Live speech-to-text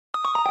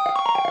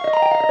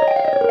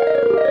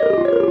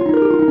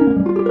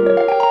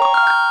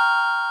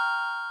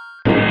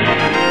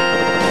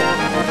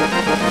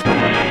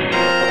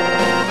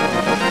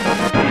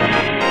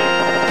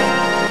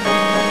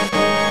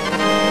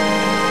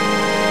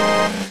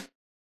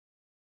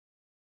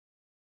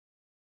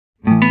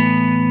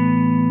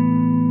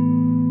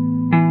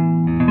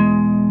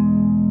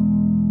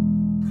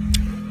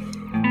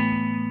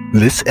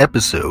This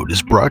episode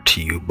is brought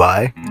to you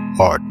by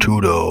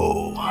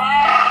Arturo.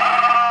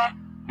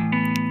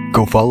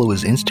 Go follow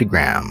his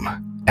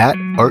Instagram at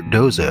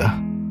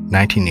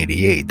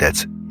Artdoza1988.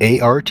 That's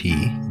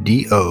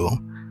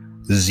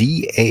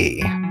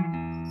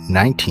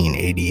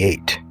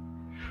ARTDOZA1988.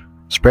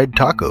 Spread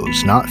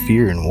tacos, not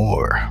fear and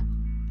war.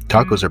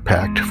 Tacos are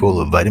packed full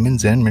of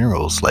vitamins and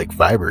minerals like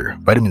fiber,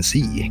 vitamin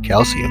C,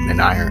 calcium,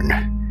 and iron.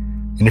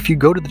 And if you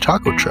go to the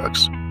taco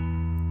trucks,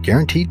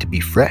 guaranteed to be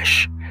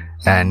fresh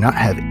and not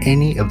have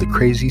any of the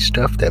crazy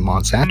stuff that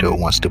Monsanto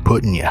wants to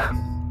put in you.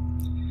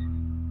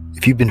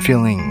 If you've been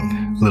feeling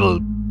a little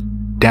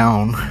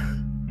down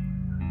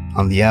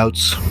on the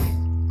outs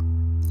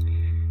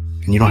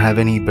and you don't have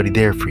anybody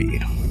there for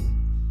you,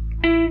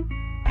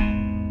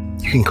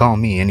 you can call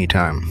me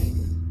anytime.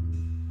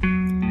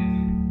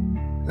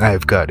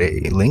 I've got a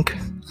link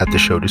at the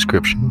show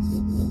description.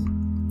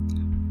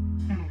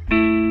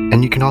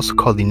 And you can also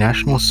call the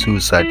National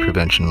Suicide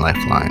Prevention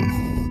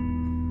Lifeline.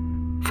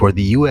 For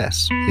the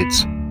US,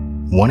 it's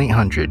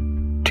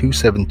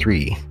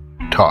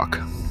 1-800-273-TALK.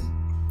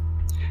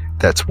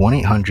 That's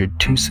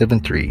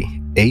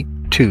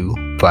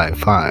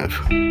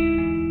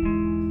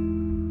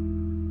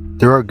 1-800-273-8255.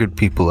 There are good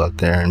people out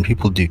there, and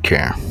people do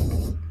care.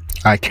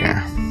 I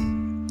care.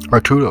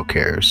 Arturo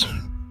cares.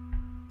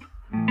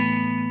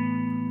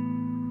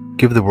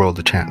 Give the world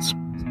a chance.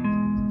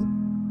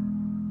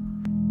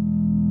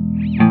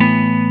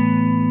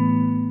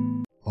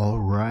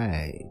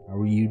 Alright, how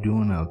are you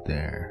doing out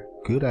there?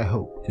 Good, I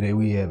hope. Today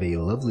we have a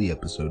lovely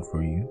episode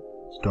for you,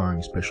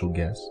 starring special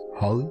guest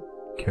Holly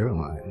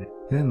Caroline.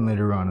 Then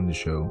later on in the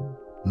show,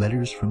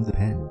 Letters from the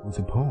Pen with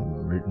a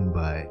poem written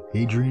by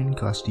Adrian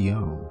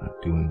Castillon,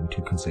 doing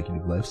 2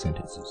 consecutive life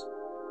sentences.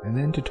 And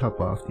then to top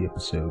off the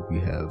episode,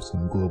 we have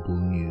some global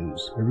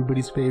news.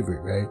 Everybody's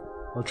favorite, right?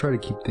 I'll try to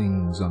keep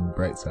things on the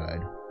bright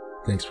side.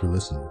 Thanks for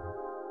listening.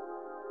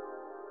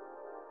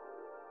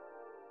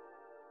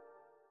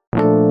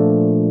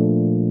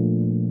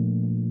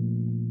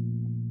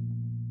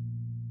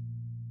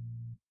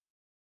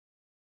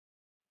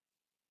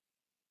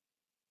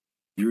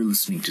 You're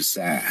listening to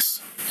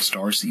SAS,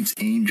 Starseed's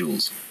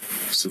Angels,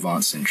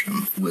 Savant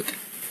Syndrome, with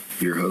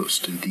your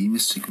host, the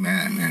Mystic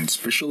Man, and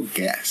special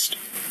guest,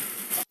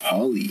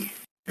 Holly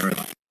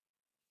Caroline.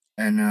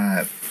 And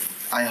I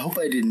hope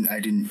I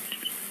didn't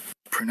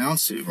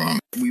pronounce it wrong.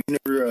 We've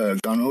never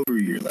gone over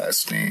your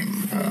last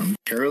name.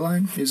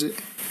 Caroline, is it?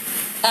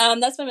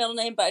 That's my middle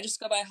name, but I just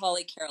go by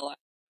Holly Caroline.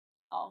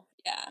 Oh,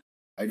 yeah.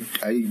 I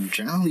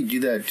generally do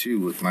that too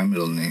with my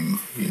middle name,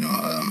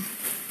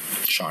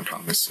 Sean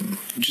Thomas, and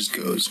it just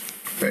goes,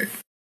 right?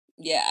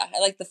 Yeah, I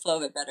like the flow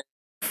of it better.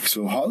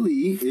 So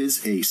Holly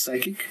is a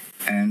psychic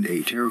and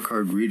a tarot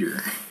card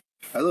reader.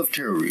 I love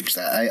tarot reads.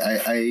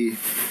 I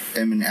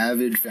am an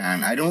avid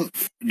fan. I don't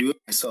do it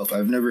myself.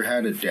 I've never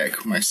had a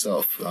deck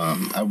myself.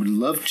 I would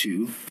love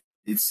to.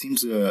 It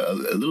seems a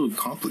little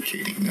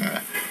complicating.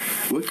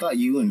 What got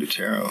you into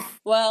tarot?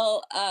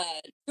 Well,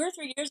 2 or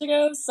 3 years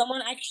ago,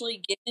 someone actually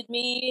gifted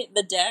me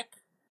the deck.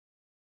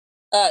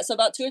 So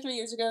about 2 or 3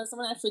 years ago,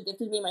 someone actually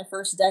gifted me my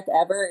first deck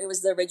ever. It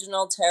was the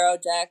original tarot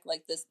deck,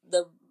 like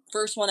the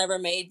first one ever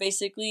made,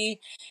 basically.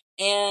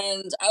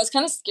 And I was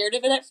kind of scared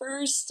of it at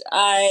first.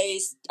 I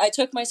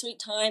took my sweet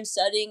time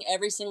studying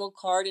every single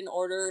card in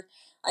order.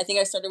 I think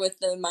I started with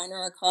the minor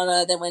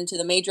arcana, then went to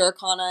the major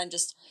arcana, and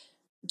just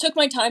took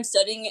my time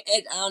studying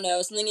it. I don't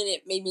know, something in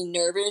it made me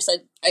nervous.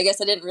 I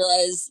guess I didn't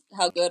realize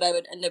how good I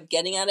would end up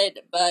getting at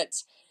it,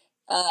 but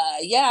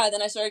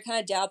then I started kind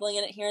of dabbling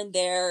in it here and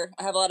there.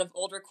 I have a lot of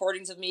old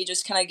recordings of me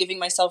just kind of giving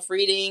myself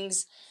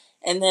readings.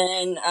 And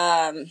then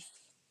I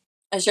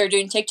started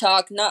doing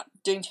TikTok, not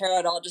doing tarot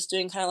at all, just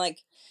doing kind of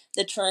like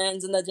the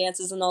trends and the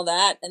dances and all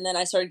that. And then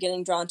I started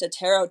getting drawn to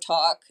tarot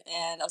talk,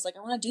 and I was like, I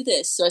want to do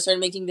this. So I started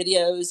making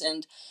videos,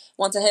 and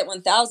once I hit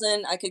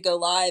 1,000, I could go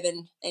live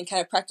and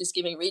kind of practice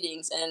giving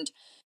readings. And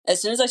as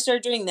soon as I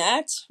started doing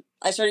that,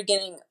 I started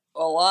getting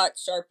a lot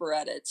sharper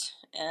at it.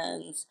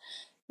 And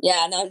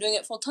yeah, now I'm doing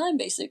it full time,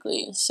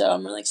 basically. So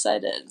I'm really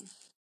excited.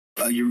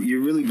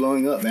 You're really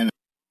blowing up, man.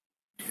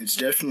 It's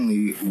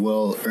definitely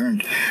well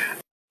earned.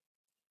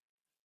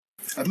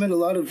 I've met a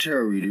lot of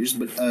tarot readers,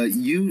 but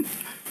you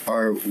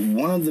are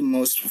one of the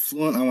most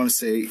fluent, I want to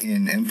say,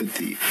 in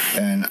empathy.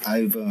 And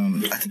I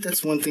think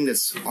that's one thing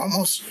that's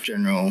almost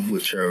general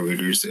with tarot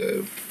readers.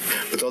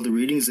 With all the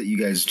readings that you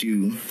guys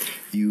do,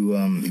 you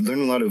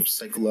learn a lot of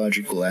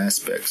psychological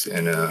aspects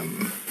and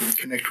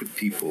connect with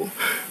people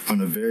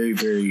on a very,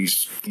 very,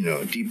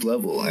 deep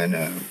level. And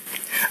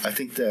I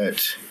think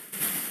that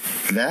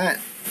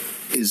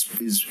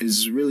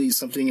is really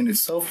something in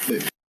itself,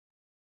 but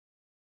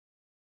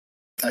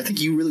I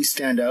think you really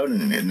stand out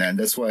in it, and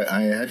that's why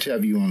I had to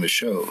have you on the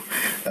show.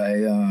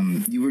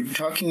 You were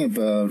talking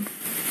about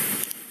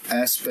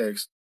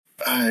aspects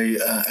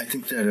I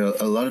think that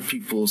a lot of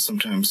people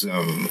sometimes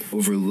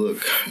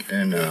overlook,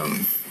 and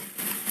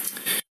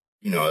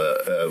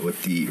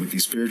with the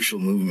spiritual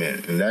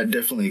movement, and that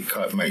definitely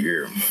caught my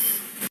ear.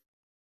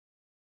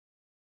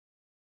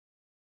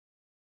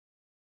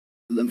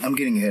 I'm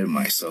getting ahead of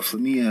myself.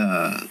 Let me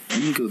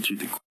go through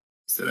the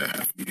questions that I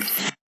have for you.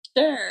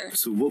 Sure.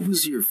 So, what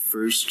was your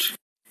first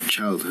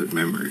childhood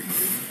memory?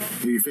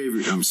 Or your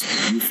favorite? Your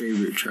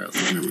favorite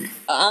childhood memory.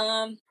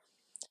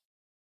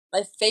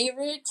 My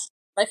favorite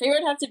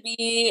have to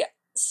be,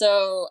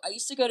 so I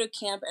used to go to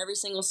camp every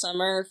single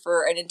summer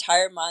for an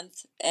entire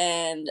month,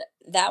 and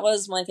that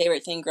was my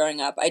favorite thing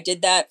growing up. I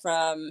did that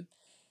from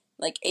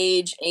like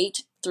age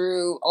 8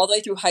 through all the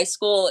way through high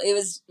school. It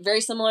was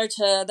very similar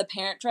to the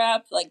Parent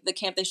Trap, like the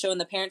camp they show in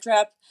the Parent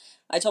Trap.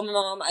 I told my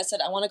mom, I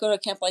said, I want to go to a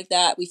camp like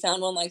that. We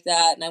found one like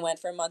that, and I went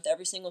for a month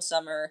every single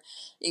summer.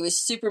 It was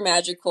super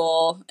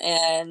magical,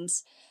 and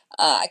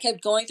I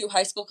kept going through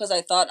high school because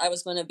I thought I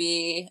was going to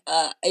be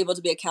able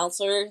to be a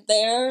counselor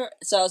there.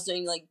 So I was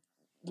doing like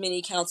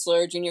mini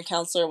counselor, junior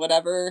counselor,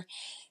 whatever.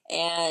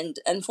 And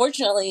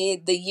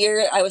unfortunately, the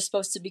year I was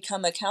supposed to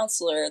become a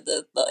counselor,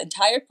 the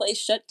entire place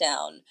shut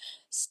down.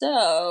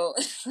 So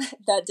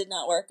that did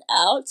not work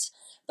out.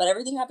 But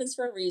everything happens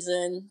for a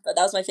reason. But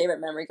that was my favorite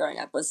memory growing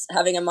up, was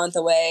having a month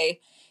away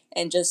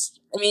and just,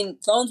 I mean,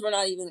 phones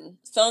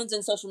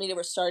and social media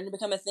were starting to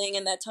become a thing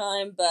in that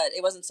time, but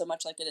it wasn't so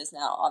much like it is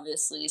now,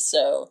 obviously.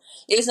 So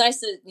it was nice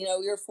that,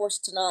 we were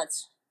forced to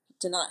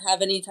not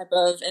have any type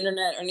of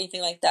internet or anything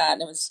like that.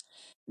 And it was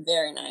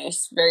very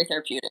nice, very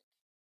therapeutic.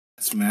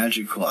 That's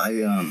magical.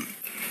 I've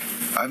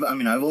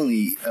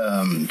only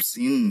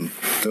seen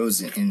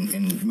those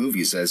in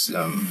movies, as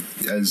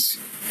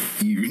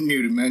you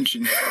knew to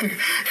mention.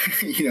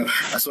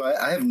 So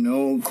I have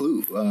no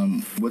clue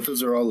what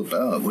those are all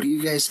about. What do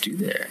you guys do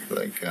there?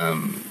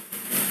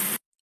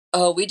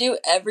 Oh, we do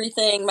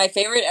everything. My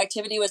favorite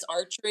activity was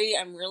archery.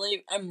 I'm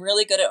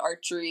really good at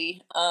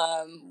archery.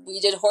 We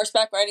did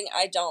horseback riding.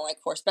 I don't like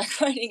horseback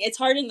riding. It's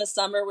hard in the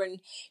summer when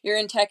you're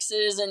in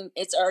Texas and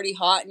it's already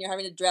hot and you're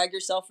having to drag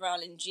yourself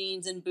around in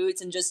jeans and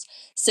boots and just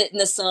sit in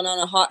the sun on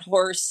a hot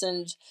horse.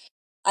 And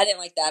I didn't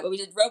like that. But we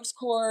did ropes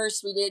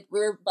course. We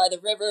were by the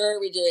river.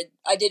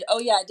 I did,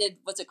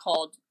 what's it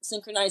called?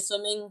 Synchronized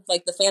swimming,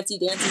 like the fancy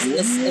dances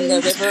in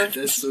the river.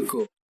 That's so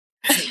cool.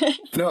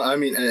 No, I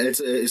mean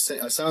it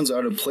sounds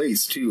out of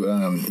place too.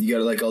 You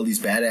got like all these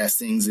badass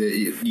things that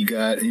you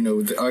got,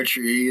 with the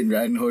archery and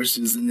riding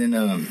horses, and then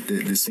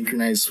the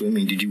synchronized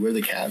swimming. Did you wear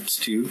the caps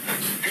too?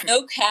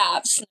 No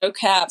caps, no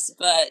caps.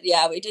 But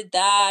yeah, we did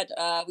that.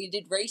 We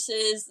did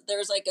races. There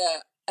was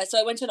so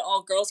I went to an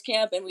all girls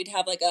camp, and we'd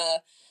have like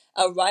a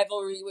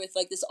rivalry with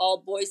like this all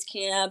boys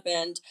camp,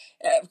 and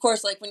of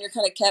course, like when you're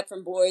kind of kept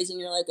from boys and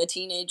you're like a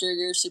teenager,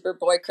 you're super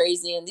boy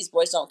crazy, and these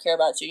boys don't care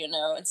about you,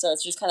 and so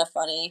it's just kind of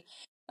funny.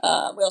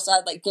 We also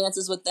had like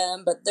dances with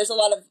them, but there's a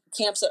lot of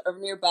camps that are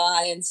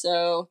nearby, and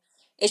so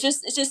it's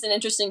just an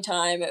interesting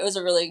time. It was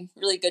a really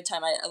really good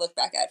time. I look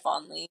back at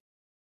fondly.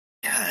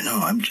 Yeah,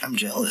 no, I'm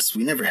jealous.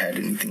 We never had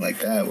anything like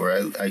that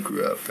where I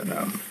grew up, and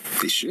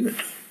they should.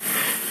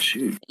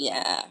 Shoot.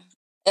 Yeah,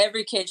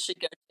 every kid should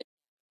go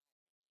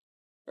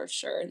for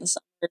sure in the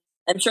summer.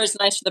 I'm sure it's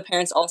nice for the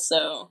parents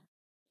also,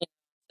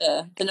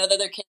 to know that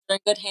their kids are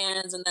in good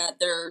hands and that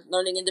they're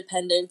learning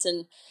independence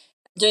and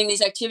doing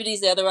these activities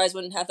they otherwise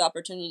wouldn't have the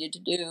opportunity to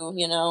do.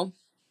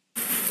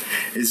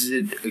 Is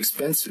it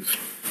expensive?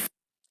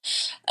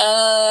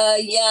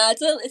 Yeah,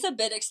 it's a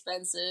bit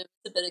expensive.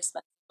 It's a bit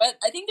expensive. But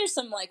I think there's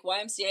some like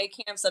YMCA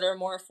camps that are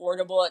more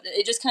affordable.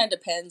 It just kind of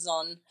depends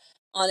on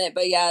it.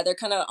 But yeah, they're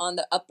kind of on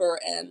the upper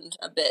end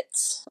a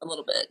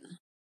little bit.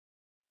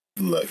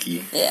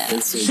 Lucky. Yeah.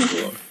 That's so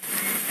cool.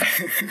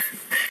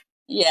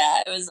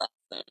 Yeah, it was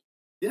awesome.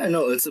 Yeah,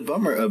 no, it's a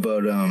bummer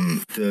about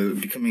the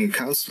becoming a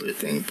counselor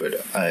thing,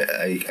 but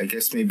I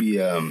guess maybe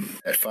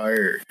that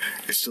fire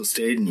has still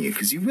stayed in you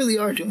because you really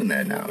are doing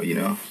that now,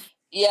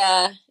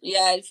 Yeah,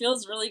 it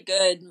feels really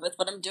good with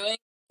what I'm doing.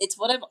 It's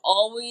what I've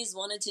always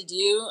wanted to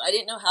do. I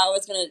didn't know how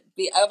it's gonna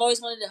be. I've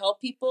always wanted to help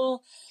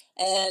people,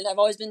 and I've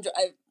always been.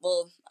 I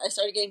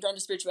started getting drawn to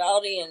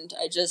spirituality, and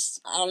I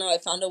don't know. I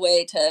found a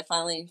way to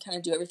finally kind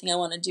of do everything I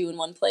want to do in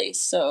one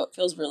place. So it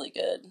feels really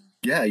good.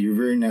 Yeah, you're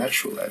very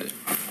natural at it.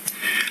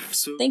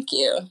 So, thank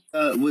you.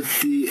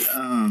 With the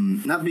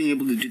not being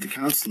able to do the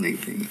counseling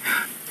thing,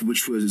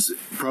 which was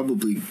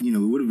probably, it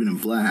would have been a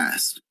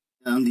blast.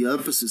 On the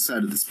opposite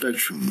side of the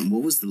spectrum,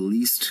 what was the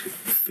least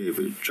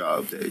favorite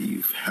job that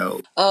you've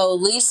held? Oh,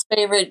 least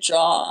favorite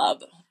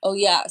job. Oh,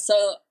 yeah.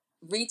 So,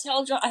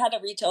 retail job. I had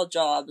a retail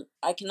job.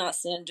 I cannot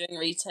stand doing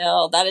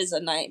retail. That is a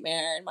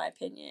nightmare, in my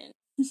opinion.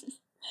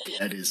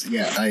 That is,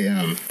 yeah. I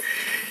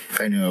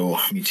know.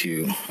 Me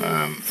too.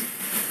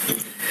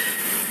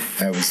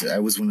 I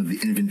was one of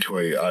the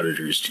inventory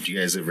auditors. Did you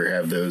guys ever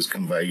have those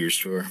come by your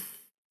store?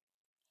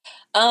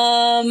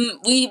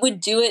 We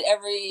would do it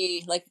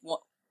every I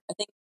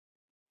think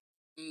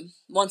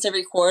once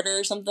every quarter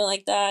or something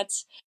like that.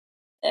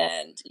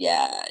 And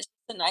yeah, it's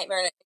just a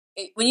nightmare.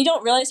 When you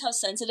don't realize how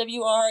sensitive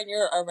you are and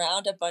you're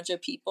around a bunch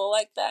of people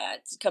like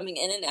that coming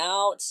in and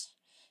out,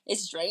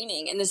 it's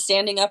draining. And then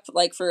standing up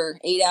like for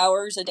 8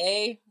 hours a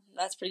day,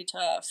 that's pretty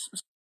tough.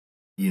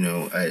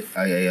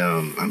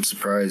 I'm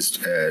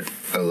surprised at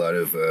a lot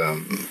of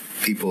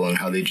people and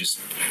how they just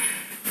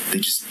they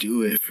just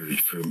do it for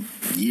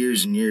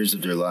years and years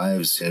of their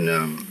lives. And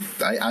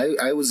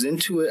I was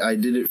into it. I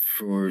did it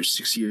for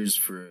 6 years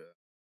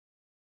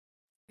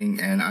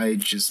and I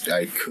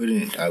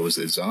couldn't. I was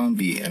a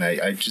zombie, and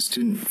I just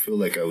didn't feel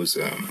like I was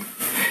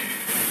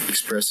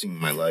expressing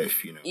my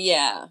life.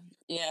 Yeah,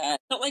 yeah. I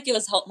felt like it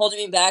was holding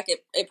me back.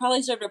 It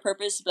probably served a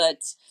purpose,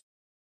 but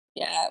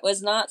yeah, it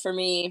was not for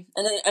me.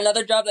 And then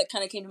another job that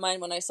kind of came to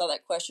mind when I saw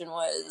that question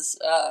was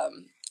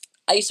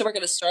I used to work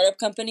at a startup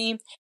company.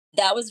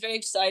 That was very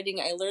exciting.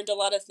 I learned a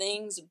lot of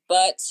things,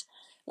 but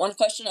one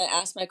question I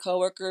asked my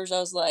coworkers, I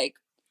was like,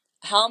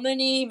 how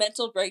many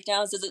mental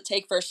breakdowns does it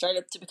take for a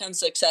startup to become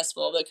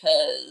successful?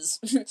 Because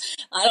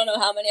I don't know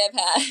how many I've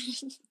had.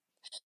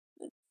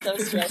 So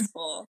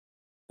stressful.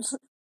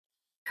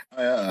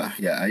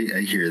 Yeah,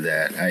 I hear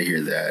that. I hear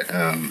that.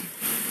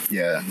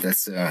 Yeah,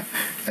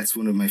 that's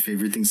one of my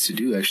favorite things to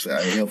do. Actually,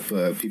 I help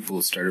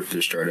people start up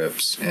their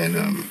startups, and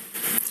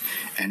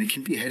it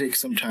can be a headache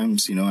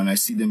sometimes, and I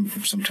see them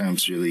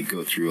sometimes really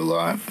go through a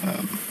lot.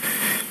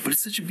 But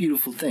it's such a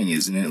beautiful thing,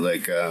 isn't it?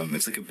 Like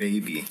it's like a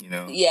baby.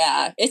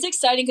 Yeah, it's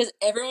exciting because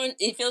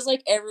it feels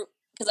like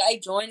because I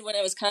joined when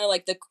I was kind of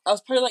like I was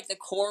part of like the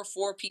core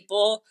four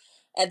people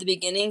at the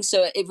beginning.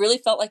 So it really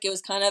felt like it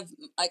was kind of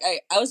like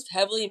I was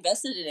heavily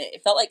invested in it.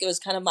 It felt like it was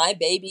kind of my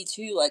baby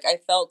too. Like I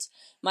felt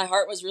my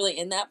heart was really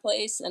in that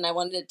place and I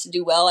wanted it to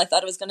do well. I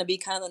thought it was going to be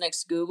kind of the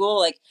next Google.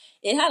 Like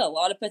it had a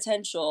lot of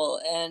potential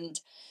and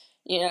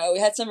we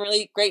had some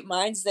really great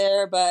minds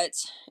there, but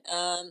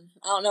I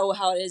don't know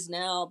how it is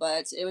now,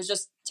 but it was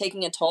just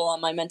taking a toll on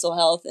my mental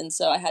health. And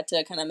so I had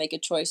to kind of make a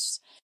choice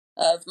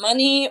of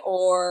money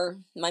or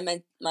my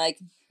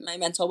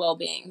mental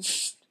well-being.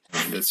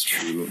 That's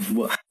true.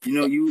 Well,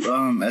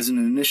 you as an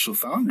initial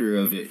founder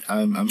of it,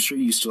 I'm sure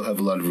you still have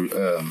a lot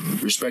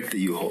of respect that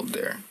you hold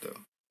there, though.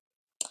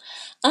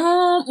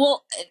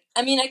 Well,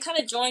 I mean, I kind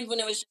of joined when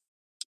it was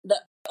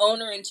the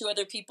owner and two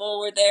other people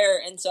were there,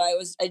 and so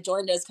I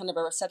joined as kind of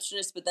a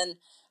receptionist, but then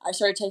I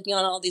started taking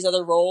on all these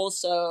other roles.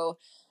 So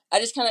I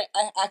just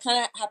I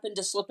kind of happened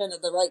to slip in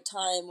at the right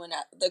time when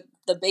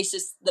the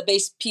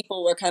base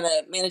people were kind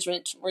of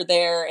management were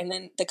there, and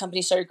then the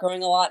company started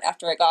growing a lot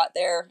after I got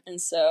there,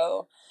 and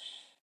so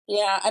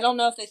yeah, I don't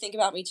know if they think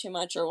about me too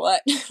much or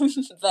what,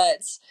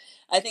 but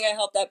I think I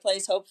helped that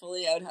place.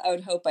 Hopefully, I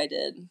would hope I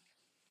did.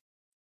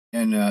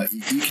 And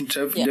you can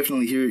Yeah.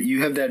 definitely hear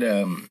you have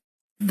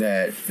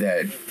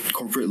that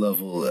corporate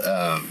level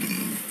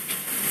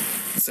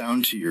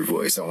sound to your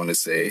voice. I want to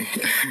say,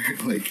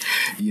 like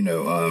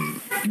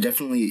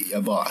definitely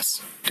a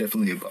boss.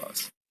 Definitely a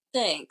boss.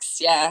 Thanks.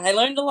 Yeah, I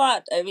learned a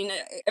lot. I mean,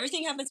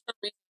 everything happens for a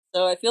reason.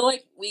 So I feel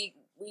like we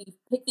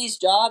pick these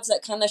jobs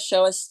that kind of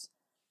show us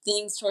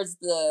things towards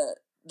the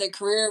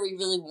career we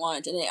really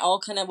want, and it all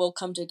kind of will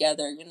come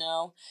together.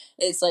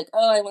 It's like,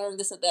 oh, I learned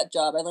this at that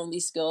job. I learned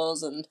these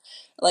skills, and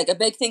like a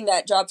big thing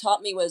that job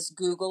taught me was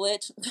Google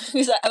it.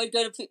 Because I would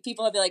go to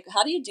people and be like,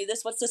 "How do you do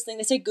this? What's this thing?"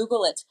 They say,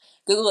 "Google it,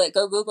 Google it,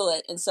 go Google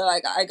it." And so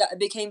I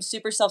became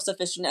super self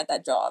sufficient at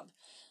that job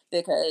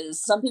because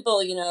some people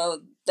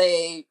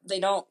they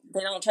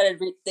don't try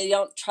they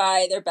don't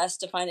try their best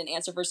to find an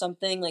answer for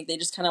something. Like they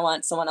just kind of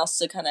want someone else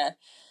to kind of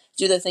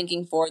do the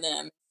thinking for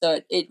them.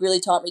 So it really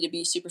taught me to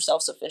be super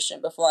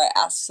self-sufficient before I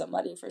ask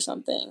somebody for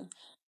something.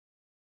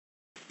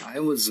 I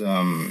was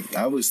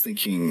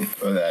thinking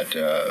of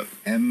that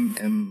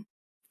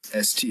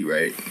MMST,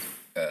 right?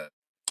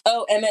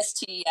 Oh,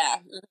 MST, yeah.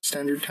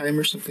 Standard time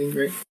or something,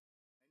 right?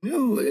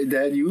 No,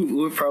 Dad, you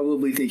were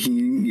probably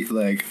thinking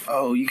like,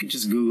 oh, you could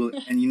just Google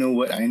it, and you know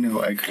what? I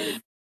know I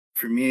could.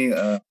 For me,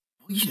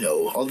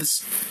 all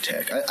this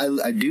tech.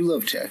 I do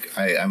love tech.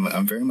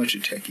 I'm very much a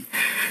techie,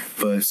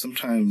 but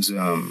sometimes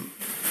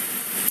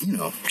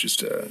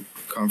just a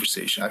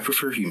conversation. I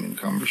prefer human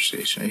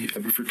conversation. I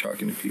prefer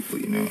talking to people,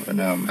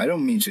 and I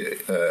don't mean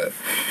to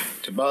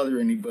bother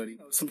anybody.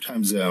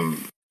 Sometimes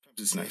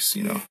it's nice.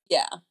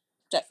 Yeah,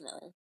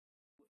 definitely.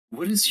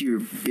 What is your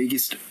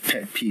biggest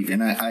pet peeve?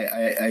 And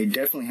I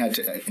definitely had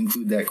to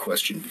include that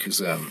question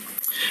because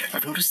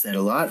I've noticed that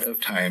a lot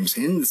of times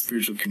in the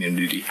spiritual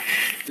community,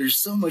 there's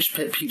so much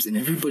pet peeves, and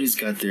everybody's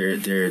got their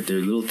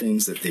little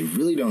things that they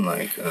really don't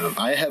like.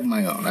 I have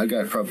my own. I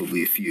got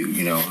probably a few,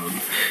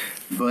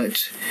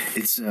 but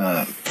it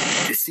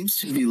seems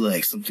to be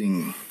like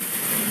something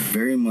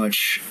very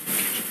much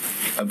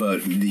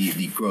about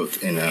the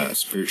growth in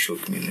spiritual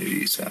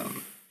communities.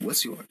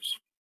 What's yours?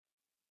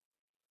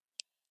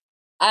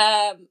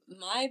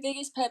 My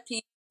biggest pet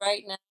peeve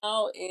right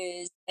now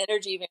is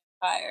energy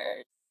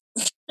vampires.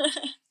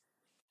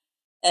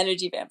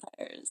 Energy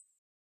vampires.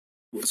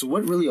 So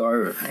what really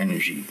are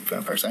energy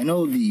vampires? I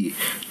know the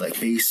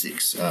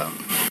basics,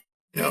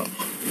 you know,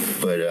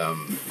 but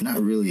not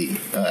really.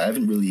 I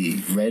haven't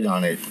really read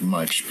on it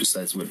much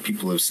besides what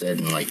people have said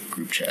in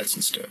group chats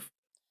and stuff.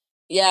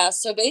 Yeah,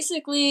 so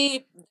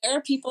basically there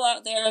are people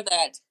out there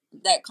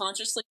that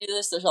consciously do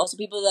this. There's also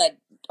people that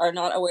are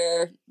not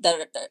aware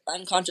that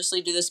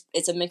unconsciously do this.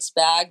 It's a mixed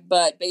bag,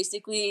 but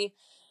basically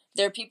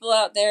there are people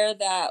out there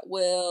that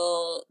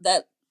will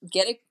that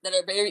get it that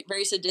are very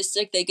very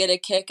sadistic. They get a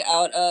kick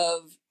out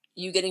of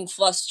you getting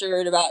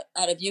flustered, about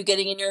out of you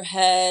getting in your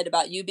head,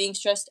 about you being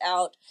stressed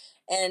out,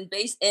 and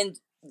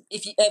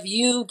if you, of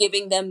you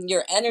giving them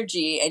your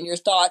energy and your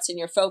thoughts and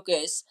your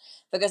focus,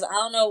 because I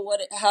don't know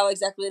how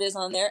exactly it is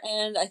on their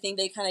end. I think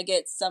they kind of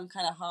get some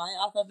kind of high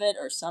off of it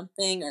or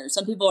something, or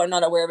some people are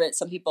not aware of it,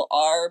 some people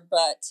are,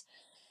 but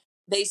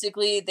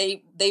basically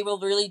they will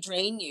really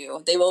drain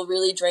you. They will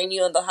really drain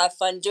you, and they'll have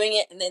fun doing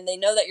it, and then they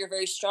know that you're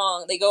very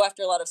strong. They go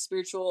after a lot of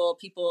spiritual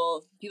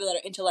people that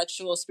are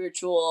intellectual,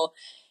 spiritual,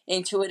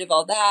 intuitive,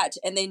 all that,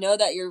 and they know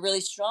that you're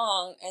really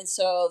strong, and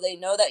so they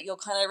know that you'll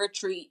kind of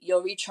retreat,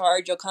 you'll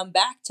recharge, you'll come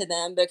back to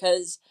them,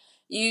 because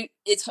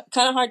it's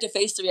kind of hard to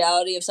face the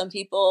reality of some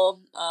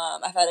people.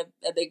 I've had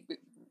a big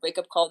wake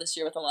up call this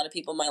year with a lot of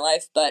people in my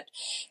life, but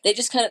they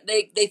just kind of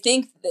they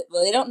think that,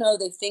 well, they don't know,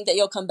 they think that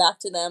you'll come back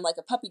to them like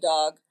a puppy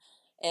dog,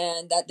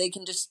 and that they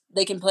can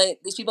play,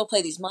 these people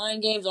play these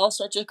mind games, all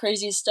sorts of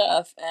crazy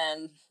stuff,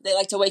 and they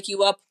like to wake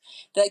you up.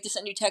 They like to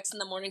send you texts in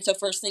the morning, so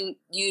first thing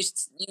you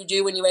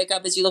do when you wake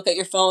up is you look at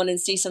your phone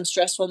and see some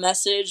stressful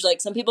message.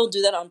 Like, some people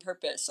do that on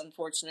purpose,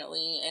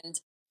 unfortunately,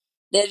 and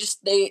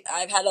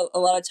I've had a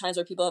lot of times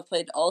where people have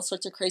played all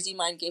sorts of crazy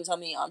mind games on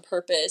me on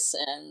purpose,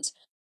 and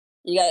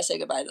you gotta say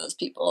goodbye to those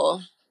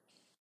people.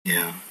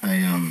 Yeah,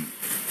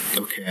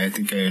 okay, I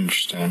think I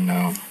understand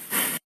now.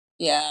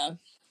 Yeah.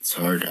 It's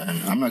hard,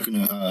 and I'm not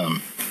gonna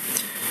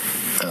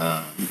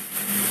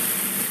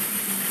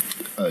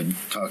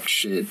talk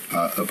shit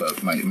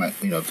about my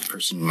the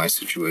person in my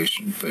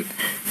situation, but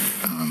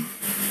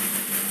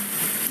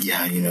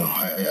yeah,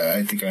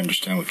 I think I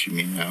understand what you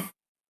mean now.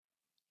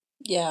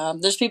 Yeah,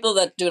 there's people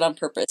that do it on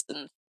purpose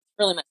and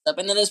really messed up,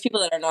 and then there's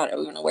people that are not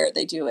even aware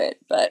they do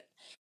it. But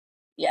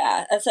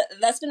yeah,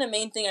 that's been a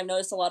main thing I've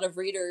noticed a lot of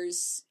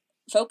readers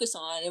focus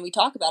on, and we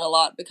talk about a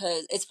lot,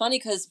 because it's funny,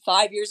 because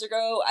 5 years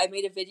ago I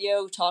made a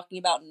video talking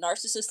about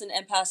narcissists and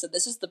empaths, so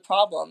this is the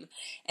problem,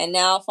 and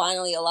now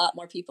finally a lot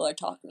more people are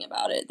talking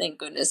about it, thank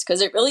goodness,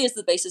 because it really is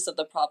the basis of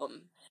the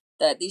problem,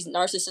 that these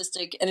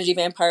narcissistic energy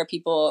vampire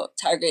people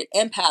target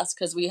empaths,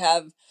 because we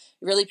have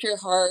really pure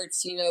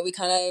hearts. We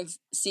kind of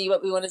see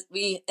what we want to.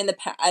 In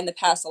the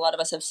past, a lot of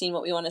us have seen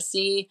what we want to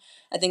see.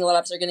 I think a lot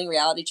of us are getting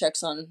reality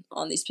checks on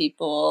these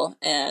people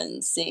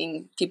and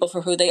seeing people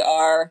for who they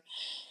are,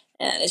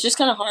 and it's just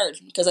kind of hard,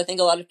 because I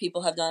think a lot of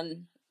people have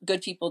done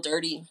good people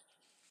dirty.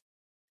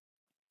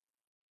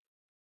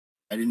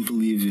 I didn't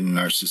believe in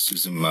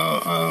narcissism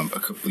a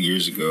couple of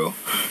years ago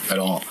at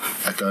all.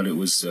 I thought it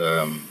was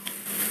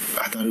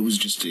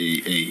just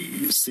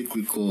a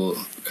cyclical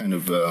kind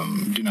of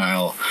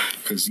denial,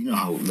 because you know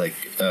how like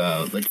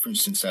for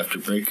instance, after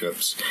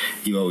breakups,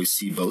 you always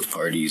see both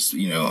parties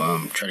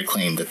try to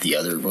claim that the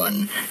other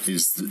one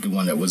is the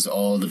one that was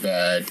all the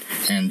bad,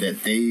 and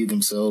that they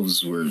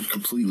themselves were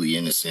completely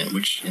innocent,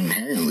 which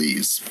inherently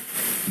is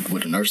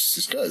what a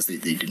narcissist does.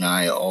 They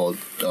deny all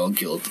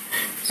guilt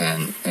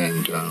and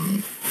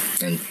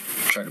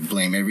try to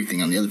blame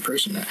everything on the other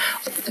person.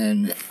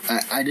 And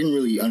I didn't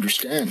really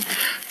understand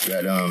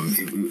that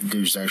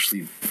there's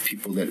actually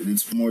people that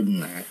it's more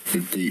than that.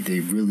 They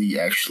really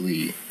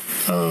actually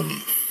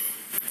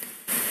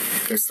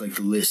that's like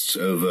the list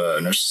of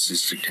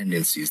narcissistic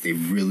tendencies. They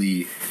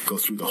really go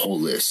through the whole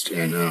list,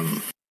 and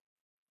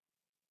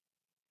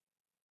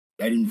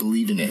I didn't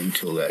believe in it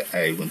until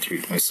I went through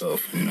it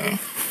myself, and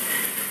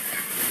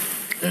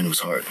it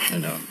was hard.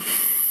 And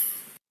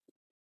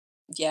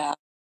Yeah.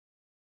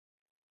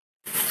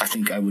 I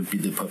think I would be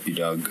the puppy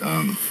dog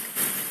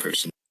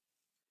person.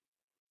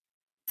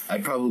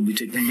 I'd probably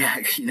take them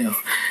back,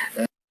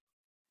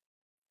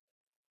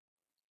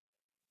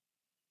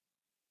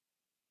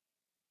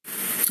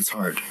 It's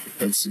hard.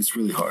 It's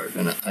really hard,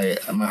 and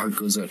my heart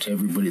goes out to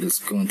everybody that's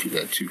going through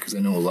that too, because I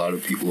know a lot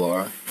of people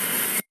are.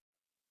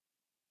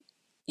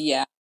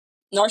 Yeah.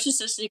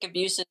 Narcissistic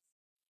abuse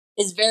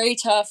is very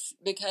tough,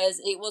 because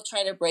it will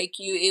try to break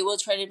you. It will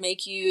try to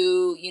make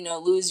you,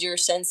 lose your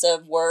sense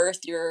of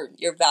worth, your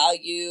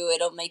value.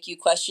 It'll make you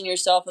question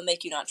yourself and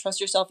make you not trust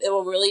yourself. It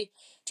will really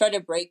try to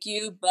break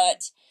you.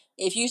 But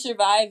if you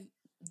survive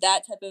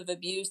that type of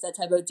abuse, that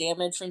type of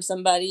damage from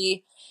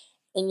somebody,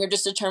 and you're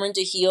just determined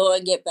to heal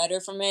and get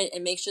better from it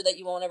and make sure that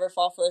you won't ever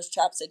fall for those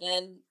traps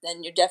again,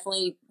 then you're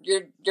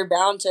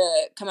bound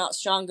to come out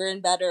stronger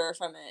and better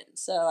from it.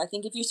 So I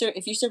think if you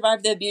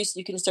survive the abuse,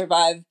 you can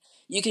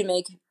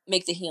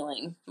make the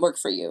healing work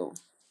for you.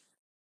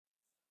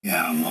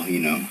 Yeah, well,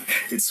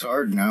 it's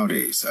hard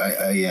nowadays.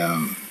 I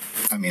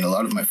mean, a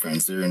lot of my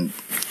friends, they're in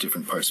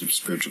different parts of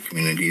spiritual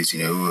communities,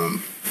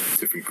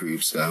 different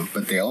groups,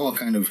 but they all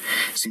kind of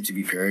seem to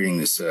be parroting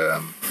this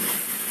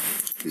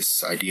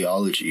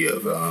ideology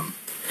of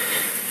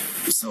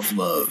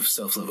self-love.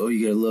 Oh,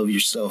 you gotta love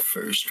yourself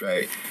first,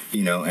 right?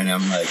 And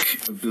I'm like,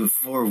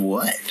 before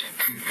what?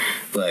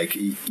 Like,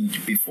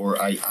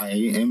 before I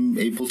am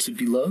able to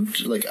be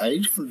loved? Like, I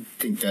don't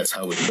think that's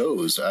how it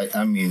goes.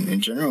 I mean,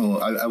 in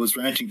general, I was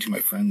ranting to my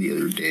friend the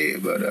other day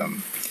about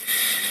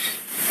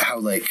how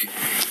like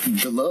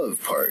the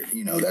love part,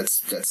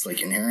 that's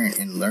like inherent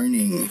in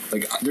learning.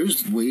 Like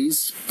there's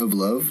ways of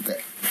love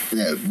that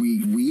we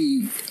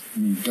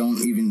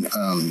don't even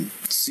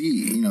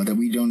see, that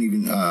we don't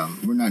even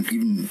we're not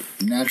even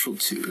natural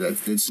to.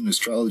 That's an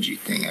astrology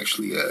thing,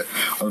 actually.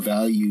 Our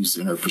values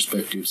and our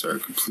perspectives are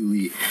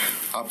completely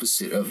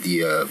opposite of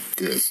the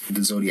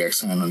zodiac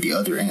sign on the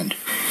other end.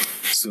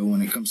 So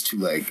when it comes to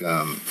like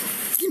I'm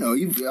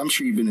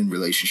sure you've been in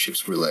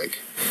relationships where like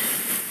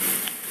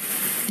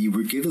you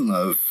were given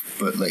love,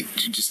 but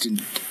like you just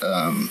didn't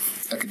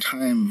at the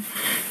time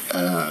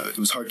it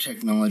was hard to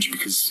acknowledge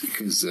because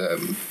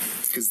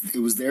it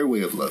was their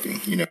way of loving.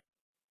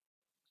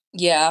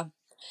 Yeah.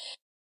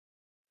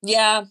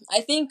 Yeah,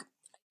 I think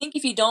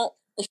if you don't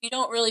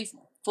really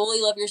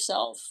fully love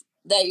yourself,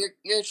 that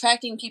you're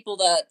attracting people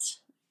that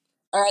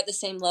are at the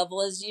same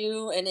level as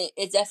you, and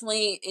it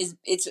definitely is.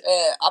 It's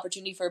a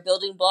opportunity for a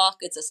building block.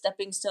 It's a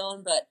stepping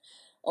stone, but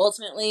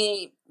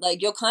ultimately,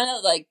 like, you'll kind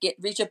of like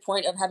reach a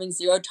point of having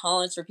zero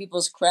tolerance for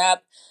people's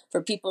crap,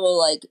 for people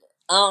like,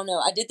 I don't know.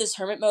 I did this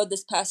hermit mode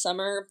this past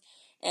summer,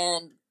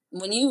 and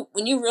when you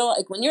realize,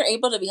 like, when you're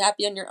able to be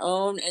happy on your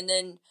own, and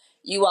then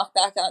you walk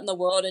back out in the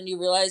world and you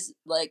realize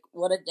like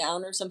what a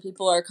downer some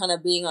people are kind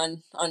of being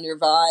on your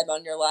vibe,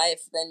 on your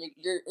life, then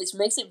it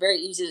makes it very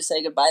easy to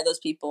say goodbye to those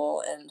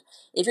people. And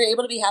if you're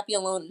able to be happy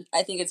alone,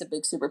 I think it's a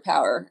big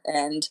superpower.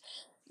 And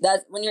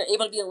that when you're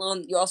able to be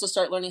alone, you also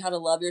start learning how to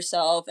love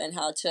yourself and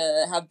how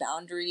to have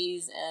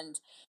boundaries. And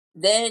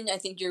then then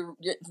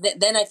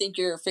I think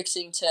you're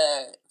fixing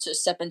to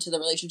step into the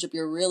relationship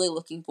you're really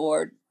looking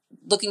for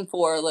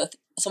with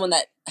someone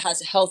that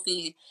has a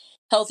healthy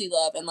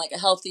love and like a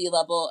healthy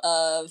level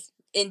of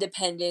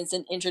independence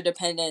and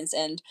interdependence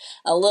and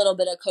a little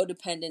bit of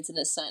codependence in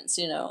a sense,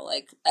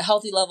 like a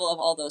healthy level of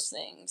all those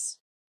things.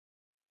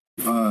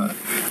 Uh,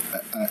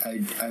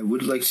 I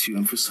would like to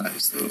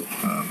emphasize though,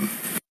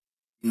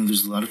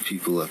 there's a lot of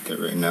people out there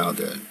right now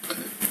that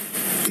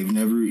they've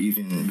never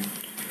even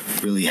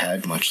really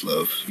had much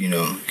love,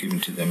 given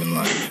to them in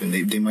life, and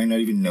they might not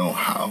even know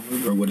how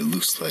or what it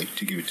looks like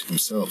to give it to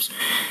themselves.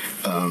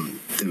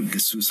 The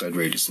suicide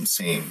rate is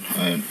insane,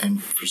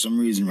 and for some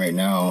reason right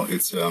now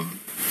it's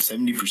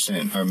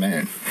 70% are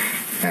men.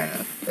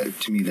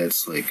 To me,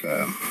 that's like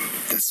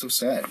that's so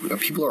sad.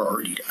 People are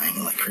already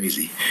dying like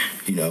crazy,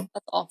 That's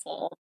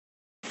awful.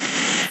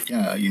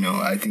 Yeah,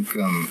 I think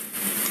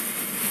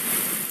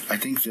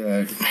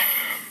that.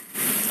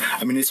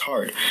 I mean, it's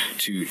hard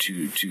to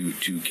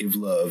give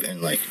love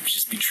and like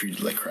just be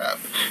treated like crap,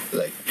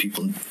 like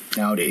people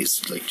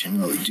nowadays like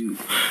generally do.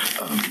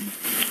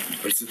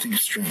 But it's a thing of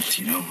strength,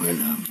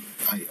 And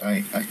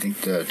I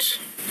think that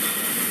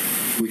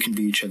we can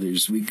be each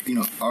other's.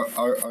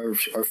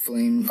 Our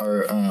flame,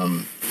 our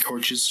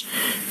torches,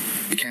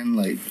 we can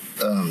light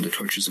the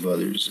torches of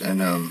others,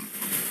 and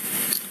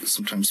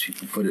sometimes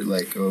people put it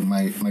like, oh,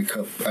 my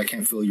cup, I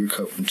can't fill your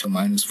cup until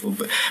mine is full,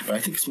 but I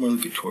think it's more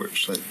like a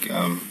torch, like,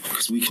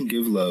 because we can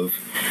give love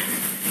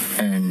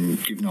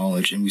and give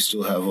knowledge, and we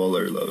still have all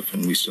our love,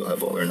 and we still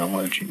have all our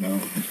knowledge,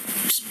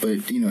 but,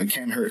 it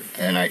can hurt,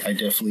 and I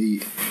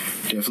definitely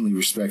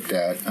respect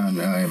that,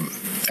 and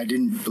I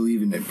didn't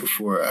believe in it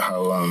before,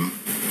 how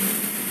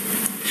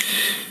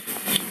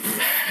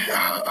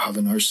the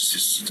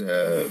narcissist,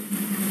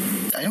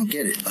 I don't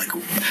get it. Like,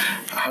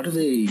 how do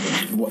they?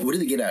 What do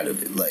they get out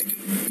of it? Like,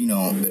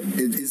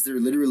 is there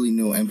literally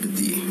no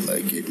empathy?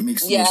 Like, it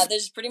makes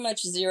There's pretty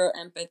much zero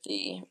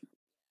empathy.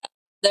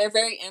 They're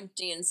very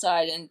empty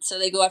inside, and so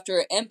they go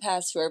after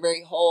empaths who are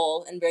very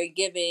whole and very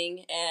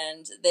giving,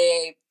 and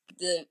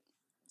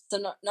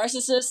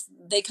narcissists,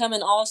 they come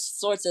in all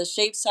sorts of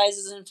shapes,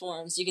 sizes, and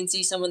forms. You can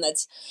see someone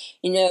that's,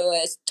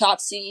 a top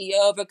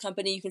CEO of a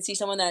company. You can see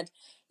someone that,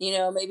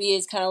 maybe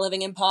is kind of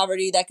living in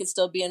poverty. That could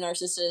still be a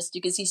narcissist.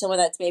 You can see someone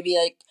that's maybe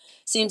like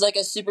seems like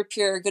a super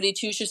pure goody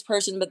two shoes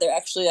person, but they're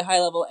actually a high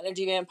level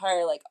energy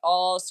vampire. Like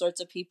all sorts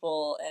of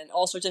people and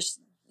all sorts of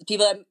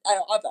people that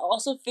I've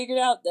also figured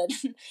out that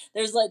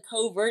there's like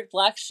covert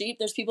black sheep.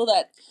 There's people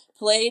that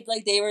played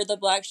like they were the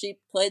black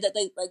sheep, played that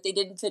they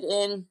didn't fit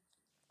in.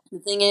 The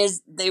thing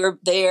is, they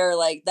are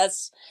like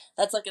that's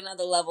like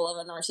another level of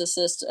a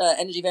narcissist,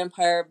 energy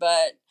vampire.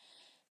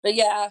 But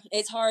yeah,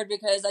 it's hard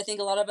because I think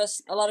a lot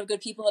of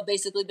good people have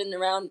basically been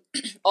around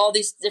all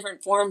these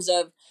different forms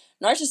of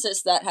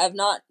narcissists that have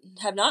not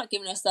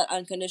given us that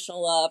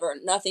unconditional love or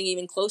nothing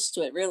even close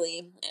to it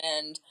really.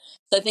 And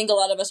so I think a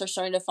lot of us are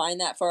starting to find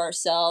that for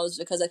ourselves,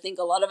 because I think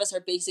a lot of us are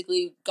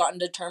basically gotten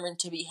determined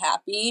to be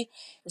happy,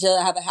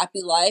 to have a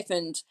happy life,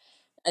 and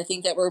I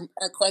think that we're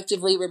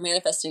collectively we're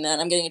manifesting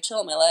that. I'm getting a chill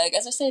on my leg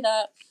as I say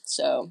that.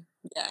 So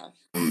yeah.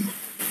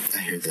 I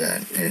hear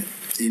that. And,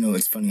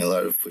 it's funny. A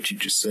lot of what you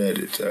just said.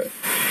 It's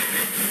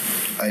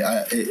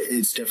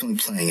definitely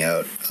playing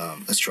out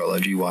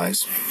astrology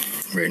wise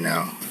right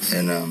now.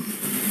 And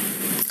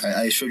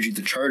I showed you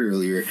the chart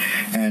earlier,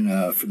 and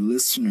for the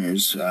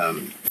listeners.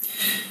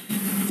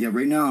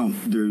 Right now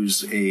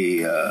there's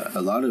a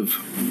lot of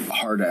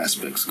hard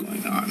aspects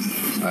going on,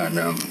 and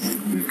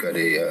we've got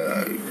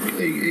a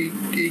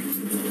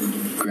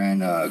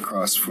Grand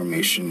Cross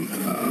formation.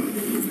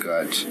 We've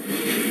got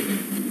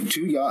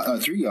three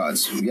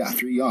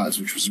yachts,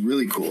 which was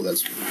really cool.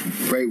 That's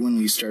right when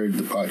we started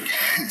the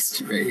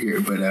podcast right here.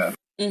 But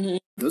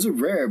those are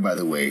rare, by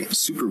the way,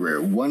 super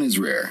rare. One is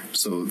rare,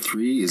 so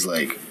three is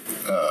like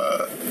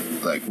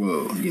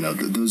whoa,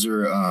 those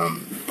are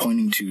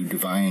pointing to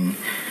divine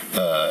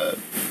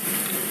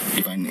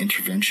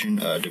intervention,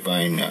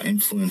 divine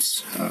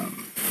influence,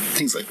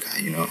 things like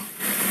that.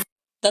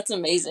 That's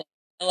amazing.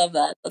 I love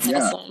that. That's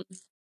awesome.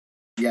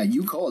 Yeah,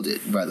 you called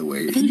it, by the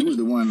way. You were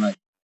the one like,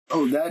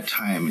 oh, that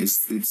time it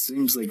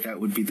seems like that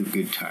would be the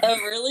good time. Oh,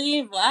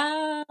 really?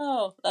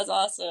 Wow, that's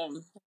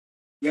awesome.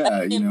 Yeah,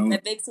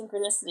 that big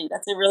synchronicity.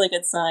 That's a really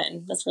good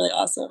sign. That's really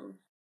awesome.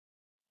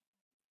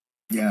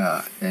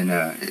 Yeah, and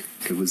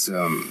it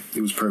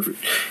was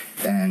perfect,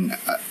 and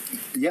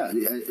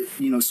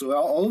so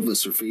all of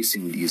us are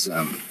facing these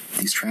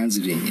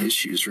transiting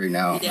issues right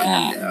now.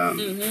 Yeah.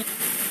 And,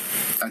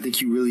 I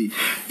think you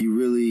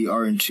really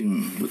are in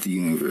tune with the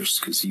universe,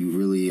 because you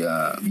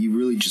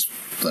really just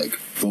like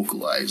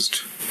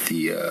vocalized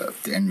the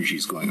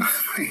energies going on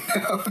right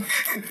now.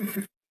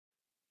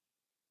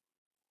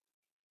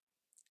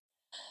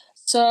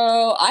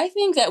 So I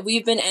think that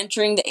we've been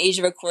entering the age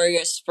of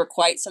Aquarius for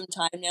quite some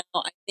time now.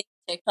 I think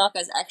TikTok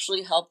has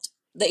actually helped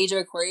the age of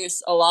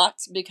Aquarius a lot,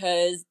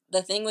 because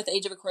the thing with the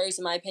age of Aquarius,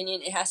 in my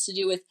opinion, it has to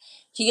do with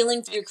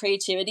healing through your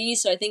creativity.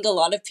 So I think a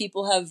lot of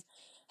people have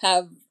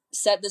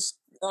set this.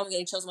 Oh, I'm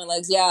getting chills on my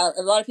legs. Yeah,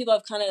 a lot of people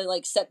have kind of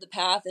like set the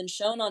path and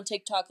shown on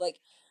TikTok,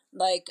 like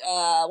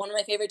one of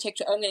my favorite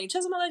TikTok. I'm getting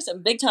chills on my legs.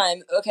 I'm big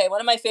time. Okay,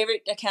 one of my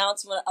favorite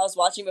accounts when I was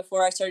watching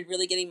before I started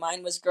really getting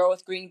mine was Girl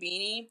with Green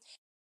Beanie.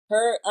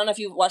 I don't know if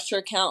you watched her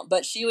account,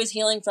 but she was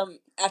healing from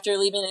after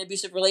leaving an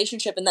abusive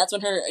relationship, and that's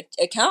when her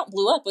account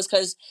blew up, was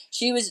because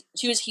she was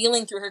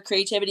healing through her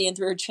creativity and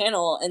through her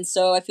channel. And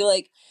so I feel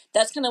like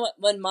that's kind of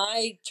when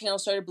my channel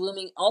started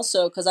blooming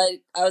also, because I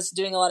was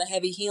doing a lot of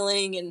heavy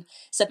healing and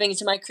stepping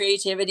into my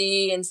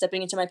creativity and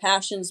stepping into my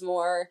passions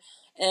more.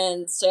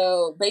 And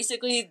so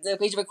basically the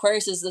age of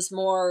Aquarius is this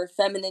more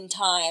feminine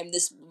time,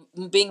 this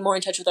being more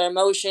in touch with our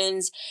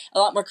emotions, a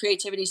lot more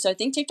creativity. So I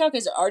think TikTok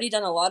has already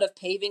done a lot of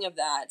paving of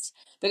that,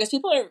 because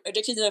people are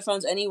addicted to their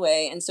phones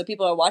anyway. And so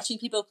people are watching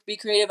people be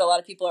creative. A lot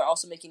of people are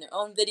also making their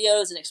own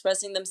videos and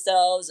expressing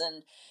themselves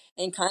and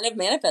kind of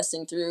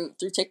manifesting through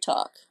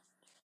TikTok.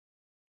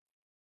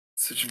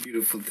 Such a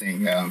beautiful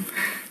thing. I've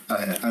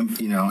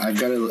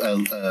got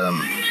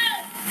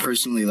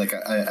personally, like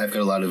I've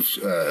got a lot of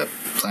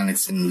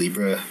planets in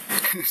Libra,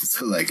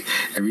 so like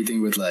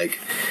everything with like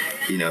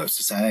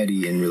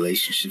society and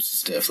relationships and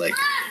stuff. Like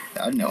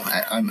I don't know,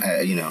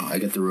 I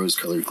got the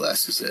rose-colored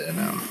glasses, and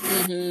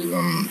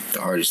the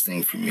hardest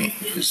thing for me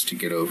is to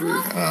get over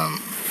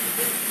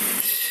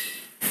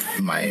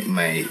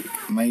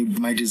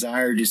my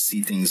desire to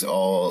see things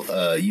all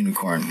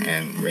unicorn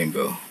and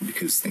rainbow,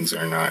 because things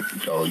are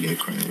not all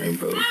unicorn and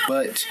rainbow.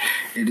 But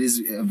it is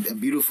a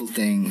beautiful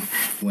thing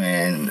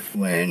when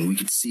we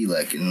could see,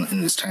 like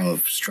in this time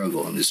of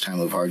struggle, in this time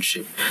of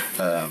hardship,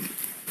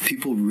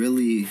 people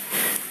really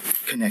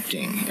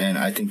connecting. And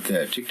I think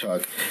that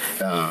TikTok,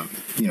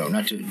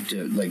 not to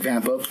like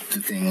vamp up the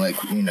thing, like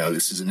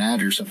this is an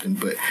ad or something,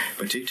 but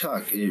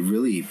TikTok, it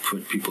really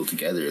put people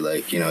together,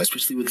 like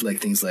especially with like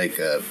things like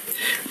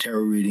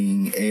tarot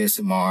reading,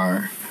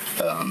 ASMR.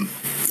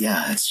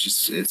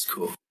 It's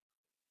cool.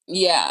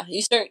 Yeah,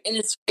 you start, and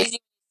it's crazy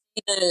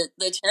to see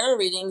the tarot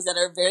readings that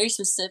are very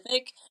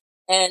specific,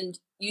 and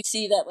you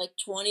see that like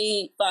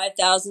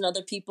 25,000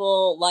 other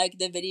people like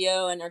the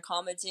video and are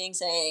commenting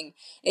saying,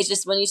 it's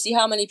just when you see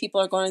how many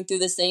people are going through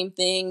the same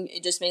thing,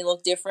 it just may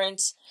look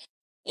different.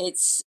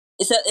 It's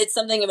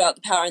something about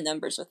the power in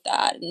numbers with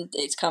that, and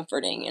it's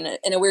comforting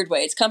in a weird way.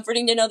 It's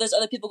comforting to know there's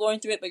other people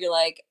going through it, but you're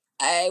like,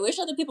 I wish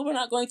other people were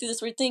not going through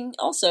this weird thing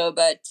also,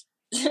 but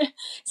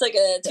it's like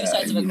two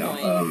sides of a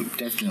coin.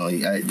 Definitely.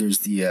 There's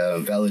the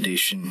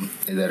validation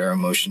that our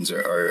emotions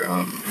are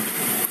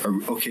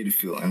okay to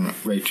feel and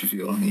right to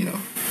feel, and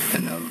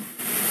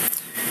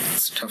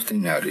it's a tough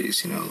thing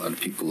nowadays. A lot of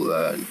people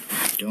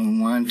don't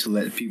want to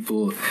let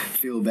people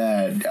feel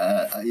bad.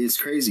 It's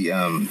crazy.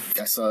 I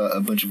saw a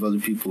bunch of other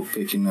people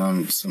picking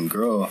on some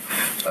girl.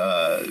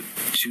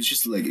 She was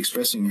just like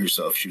expressing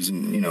herself. She was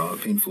in a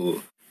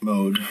painful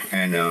mode,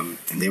 and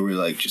they were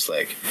like, just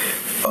like,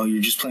 oh,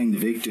 you're just playing the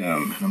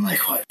victim. And I'm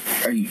like, what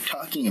are you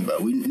talking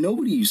about?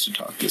 Nobody used to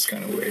talk this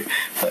kind of way,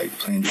 like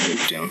playing the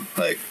victim.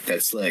 Like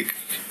that's like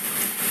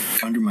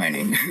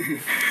undermining.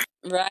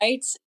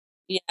 Right?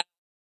 Yeah.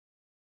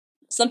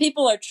 Some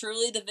people are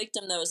truly the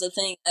victim, though, is the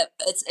thing.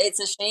 It's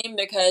a shame,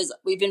 because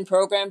we've been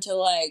programmed to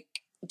like,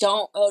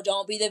 don't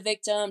be the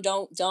victim,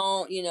 don't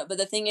but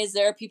the thing is,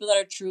 there are people that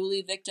are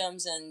truly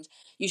victims, and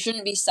you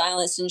shouldn't be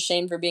silenced and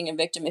shamed for being a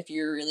victim if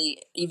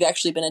you've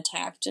actually been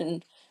attacked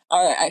and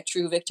are a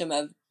true victim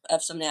of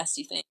some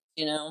nasty thing.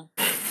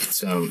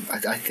 It's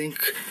I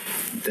think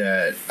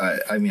that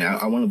I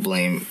want to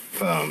blame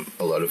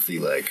a lot of the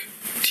like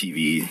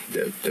TV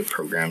that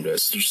programmed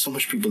us. There's so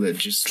much people that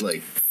just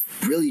like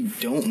really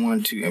don't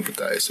want to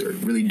empathize or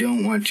really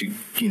don't want to,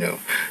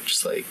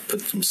 just like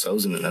put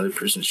themselves in another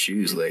person's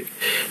shoes. Like,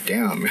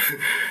 damn,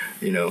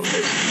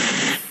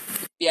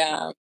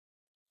 Yeah.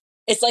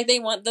 It's like they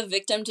want the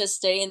victim to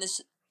stay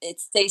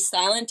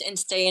silent and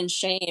stay in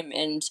shame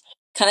and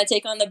kind of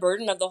take on the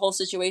burden of the whole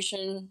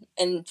situation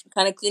and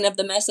kind of clean up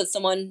the mess that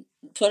someone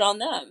put on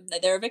them,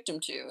 that they're a victim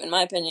to, in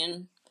my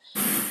opinion.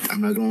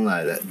 I'm not gonna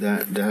lie,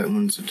 that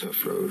one's a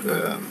tough road.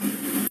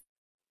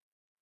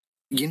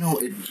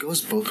 It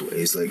goes both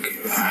ways. Like,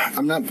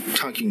 I'm not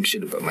talking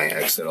shit about my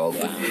ex at all,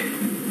 but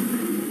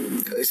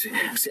see,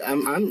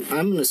 I'm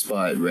in a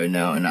spot right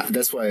now, and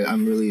that's why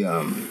I'm really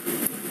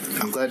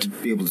I'm glad to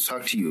be able to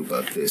talk to you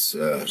about this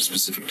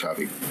specific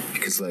topic,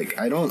 because like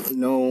I don't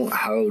know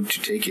how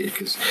to take it,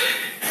 because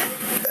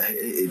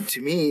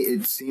to me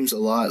it seems a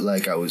lot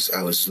like I was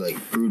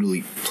like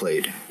brutally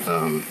played,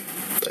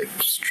 like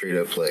straight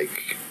up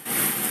like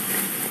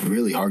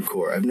really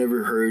hardcore. I've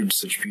never heard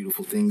such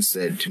beautiful things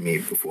said to me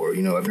before.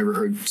 I've never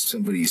heard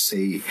somebody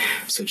say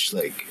such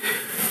like,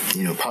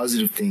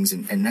 positive things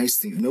and nice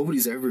things.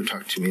 Nobody's ever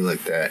talked to me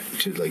like that,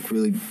 to like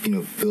really,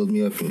 build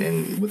me up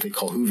and what they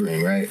call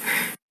hoovering, right?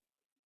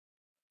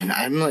 And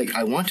I'm like,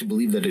 I want to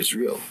believe that it's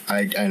real.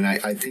 I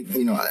think,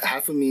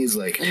 half of me is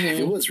like,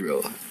 it was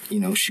real.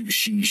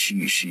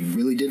 She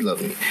really did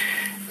love me.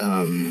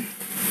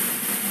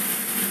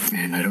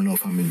 And I don't know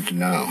if I'm in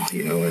denial,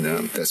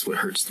 and that's what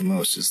hurts the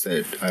most, is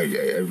that I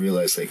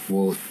realize, like,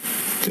 well,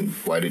 then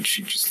why did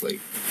she just,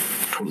 like,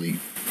 totally...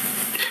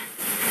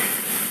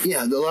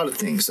 Yeah, a lot of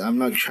things. I'm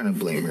not trying to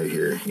blame her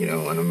here,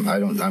 and I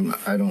don't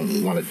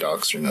want to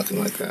dox her or nothing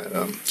like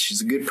that. She's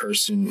a good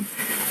person.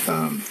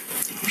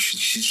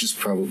 She's just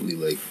probably,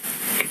 like,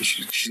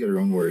 she's got her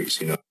own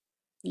worries,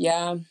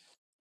 Yeah.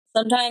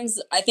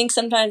 I think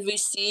sometimes we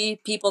see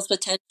people's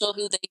potential,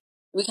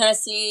 we kind of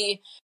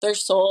see their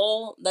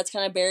soul that's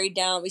kind of buried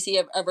down. We see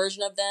a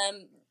version of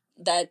them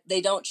that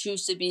they don't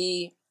choose to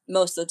be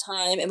most of the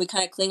time, and we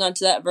kind of cling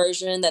onto that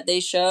version that they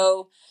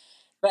show.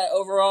 But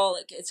overall,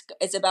 like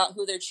it's about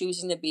who they're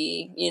choosing to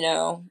be,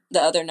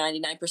 the other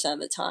 99% of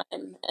the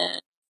time.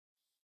 And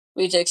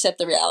we have to accept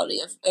the reality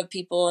of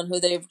people and who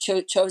they've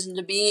chosen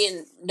to be,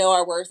 and know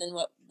our worth and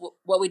what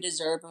we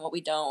deserve and what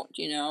we don't,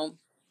 Yeah.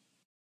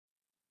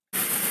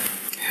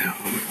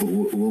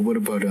 Well, what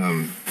about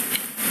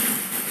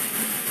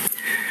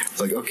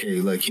like, okay,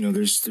 like,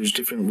 there's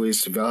different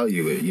ways to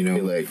value it,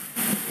 like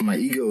my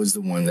ego is the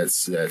one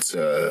that's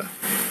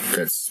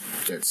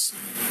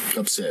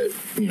upset,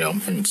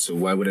 and so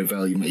why would I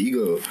value my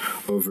ego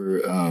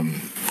over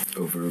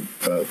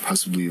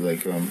possibly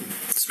like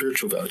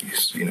spiritual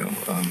values,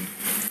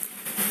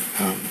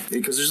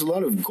 because there's a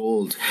lot of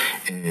gold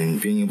in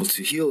being able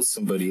to heal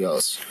somebody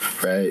else,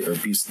 right? Or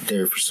be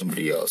there for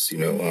somebody else, I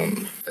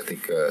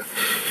think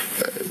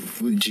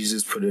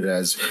Jesus put it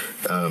as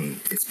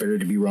it's better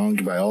to be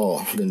wronged by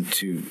all than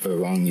to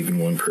wrong even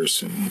one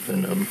person.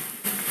 And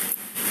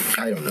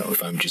I don't know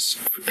if I'm just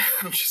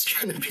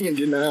trying to be in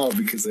denial,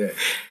 because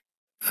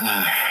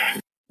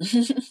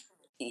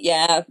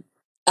Yeah,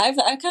 I've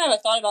kind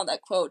of thought about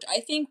that quote.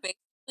 I think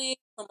basically,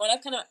 from what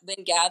I've kind of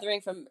been gathering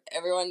from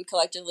everyone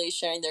collectively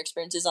sharing their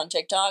experiences on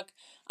TikTok,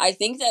 I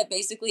think that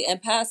basically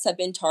empaths have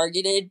been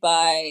targeted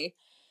by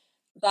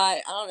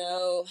I don't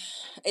know.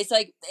 It's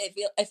like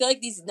I feel like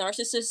these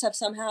narcissists have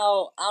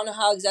somehow, I don't know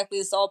how exactly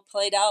this all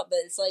played out, but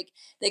it's like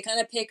they kind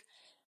of pick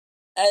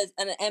as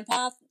an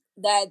empath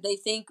that they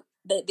think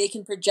that they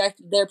can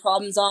project their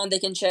problems on, they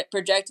can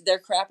project their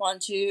crap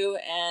onto,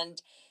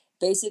 and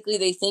basically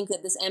they think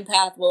that this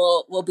empath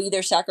will be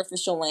their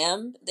sacrificial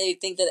lamb. They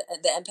think that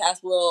the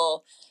empath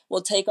will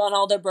take on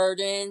all their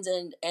burdens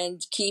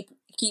and keep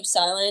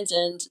silent,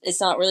 and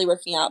it's not really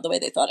working out the way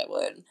they thought it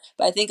would.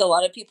 But I think a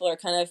lot of people are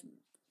kind of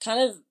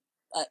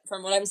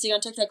from what I'm seeing on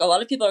TikTok, a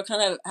lot of people are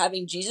kind of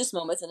having Jesus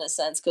moments in a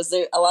sense, because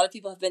a lot of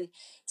people have been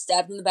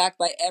stabbed in the back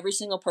by every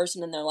single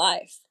person in their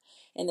life,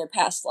 in their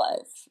past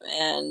life,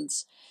 and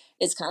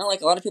it's kind of like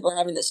a lot of people are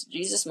having this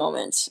Jesus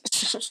moment.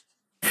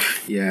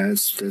 Yeah,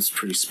 that's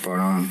pretty spot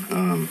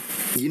on.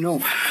 You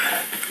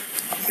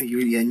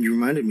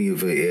reminded me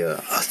of a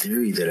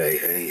theory that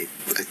I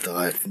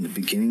thought in the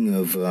beginning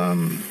of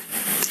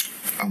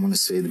I want to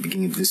say the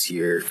beginning of this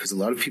year, because a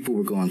lot of people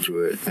were going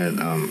through it,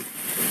 and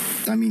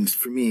I mean,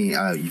 for me,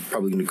 you're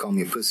probably going to call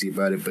me a pussy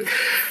about it, but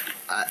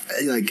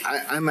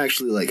I'm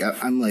actually like,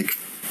 I'm like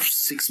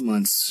 6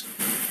 months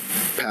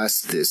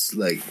past this,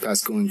 like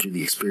past going through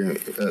the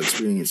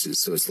experiences,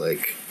 so it's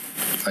like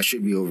I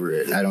should be over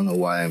it. I don't know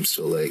why I'm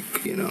still like,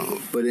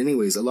 but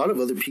anyways, a lot of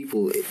other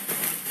people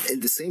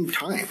at the same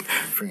time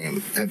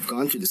frame have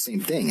gone through the same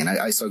thing, and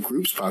I saw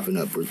groups popping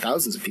up where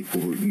thousands of people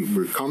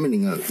were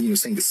commenting on,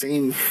 saying the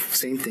same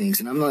things,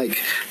 and I'm like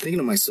thinking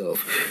to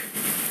myself,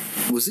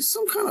 was this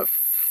some kind of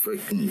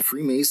freaking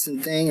Freemason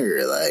thing,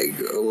 or like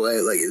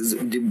what? Like,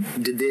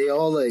 did they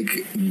all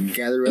like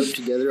gather up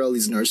together, all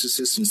these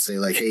narcissists, and say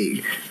like,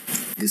 hey,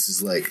 this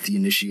is like the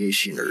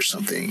initiation or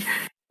something?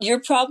 You're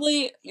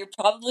probably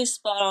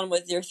spot on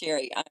with your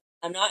theory.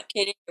 I'm not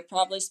kidding. You're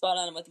probably spot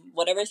on with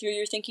whatever theory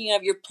you're thinking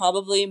of. You're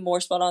probably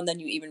more spot on than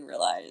you even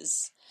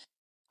realize.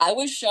 I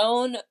was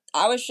shown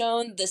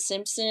The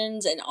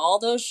Simpsons and all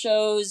those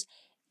shows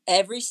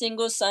every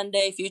single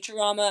Sunday.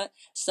 Futurama.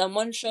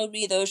 Someone showed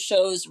me those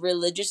shows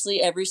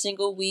religiously every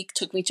single week.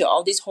 Took me to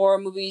all these horror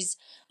movies,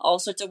 all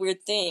sorts of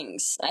weird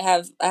things. I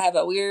have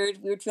a weird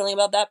feeling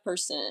about that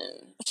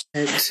person.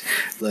 It,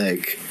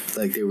 like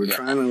they were Yeah.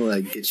 trying to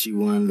like get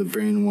you on the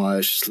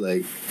brainwash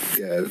like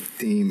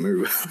theme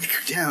or like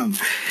damn.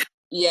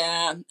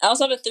 Yeah. I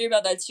also have a theory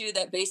about that too.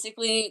 That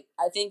basically,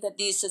 I think that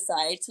these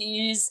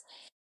societies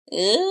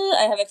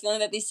I have a feeling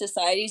that these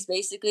societies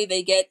basically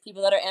they get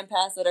people that are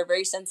empaths that are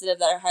very sensitive,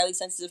 that are highly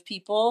sensitive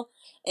people,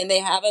 and they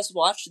have us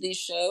watch these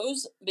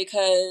shows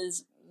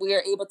because we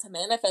are able to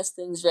manifest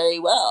things very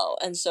well.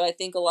 And so I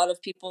think a lot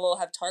of people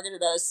have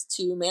targeted us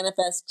to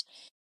manifest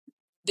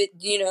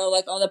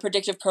like all the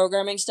predictive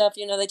programming stuff,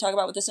 they talk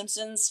about with The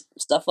Simpsons,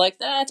 stuff like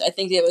that. I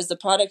think it was the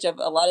product of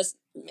a lot of,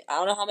 I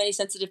don't know how many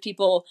sensitive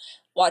people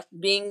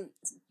being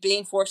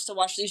forced to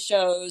watch these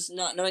shows,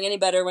 not knowing any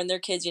better when they're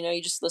kids.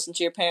 You just listen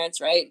to your parents,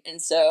 right?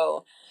 And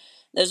so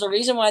there's a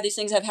reason why these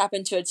things have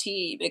happened to a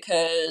T,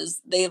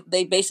 because they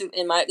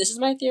basically, this is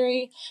my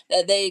theory,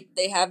 that they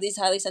have these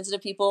highly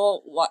sensitive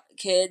people,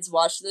 kids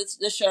watch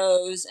the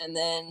shows, and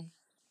then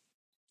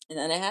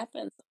it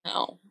happens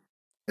somehow.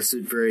 That's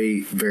a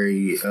very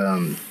very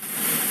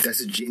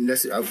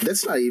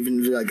that's not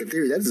even like a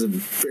theory. That is a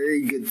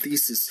very good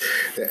thesis.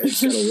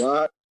 It's got a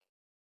lot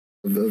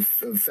of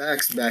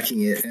facts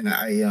backing it, and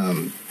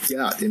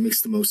yeah, it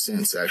makes the most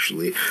sense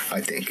actually. I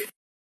think.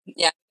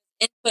 Yeah,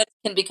 input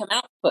can become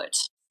output.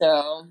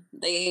 So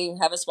they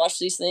have us watch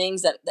these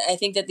things that I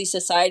think that these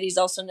societies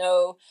also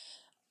know.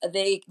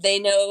 They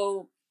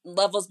know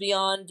levels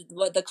beyond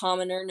what the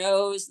commoner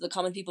knows. The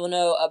common people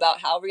know about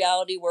how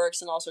reality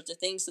works and all sorts of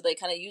things. So they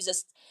kind of use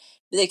us.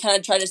 They kind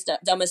of try to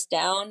dumb us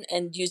down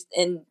and use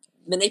and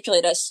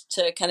manipulate us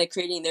to kind of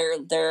creating their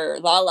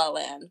la la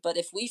land. But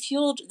if we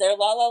fueled their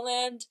la la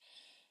land,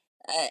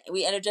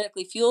 we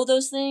energetically fuel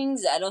those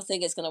things, I don't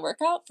think it's going to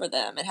work out for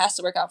them. It has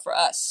to work out for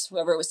us,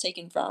 whoever it was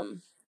taken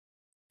from.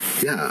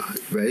 Yeah,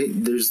 right.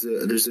 There's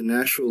the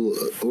natural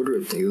order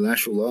of things, the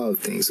natural law of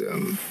things.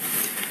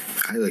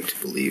 I like to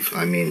believe.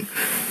 I mean,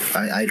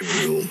 I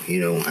don't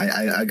know.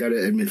 I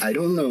gotta admit, I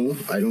don't know.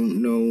 I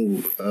don't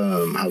know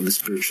how the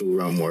spiritual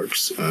realm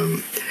works.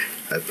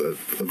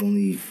 I've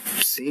only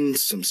seen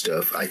some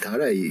stuff. I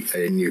thought I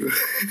knew.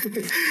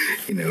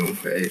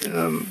 Right?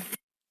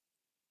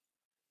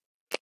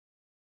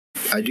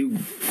 I do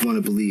want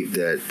to believe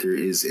that there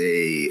is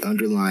a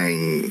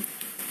underlying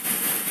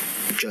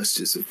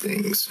justice of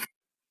things.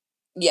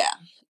 Yeah,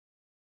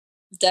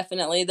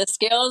 definitely. The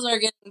scales are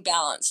getting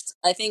balanced.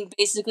 I think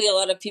basically a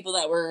lot of people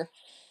that were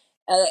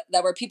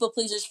people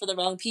pleasers for the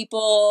wrong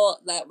people,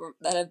 that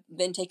have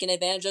been taken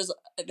advantage of.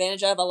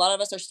 A lot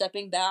of us are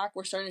stepping back.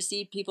 We're starting to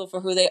see people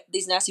for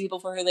these nasty people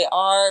for who they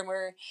are, and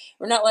we're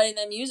not letting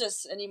them use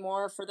us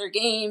anymore for their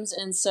games.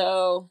 And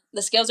so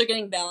the scales are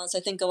getting balanced. I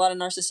think a lot of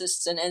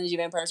narcissists and energy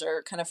vampires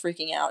are kind of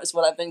freaking out, is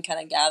what I've been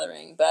kind of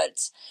gathering.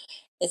 But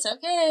it's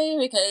okay,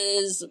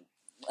 because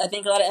I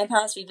think a lot of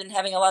empaths, we've been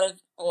having a lot of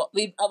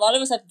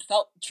us have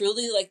felt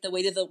truly like the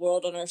weight of the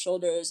world on our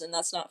shoulders, and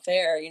that's not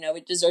fair. We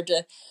deserve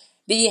to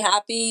be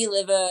happy,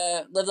 live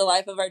the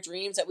life of our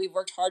dreams that we've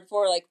worked hard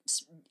for. Like,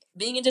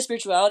 being into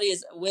spirituality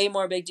is way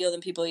more big deal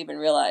than people even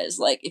realize.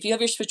 Like, if you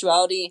have your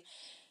spirituality,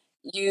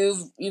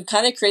 you've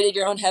kind of created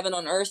your own heaven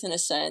on earth in a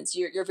sense.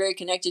 You're very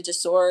connected to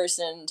source,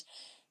 and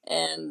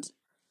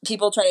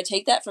people try to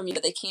take that from you,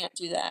 but they can't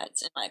do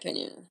that, in my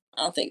opinion.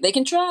 I don't think they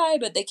can try,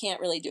 but they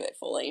can't really do it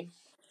fully.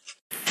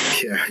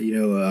 Yeah, they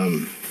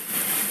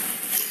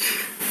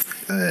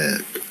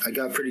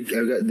got pretty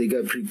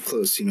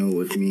close,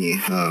 with me.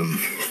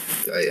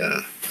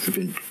 I've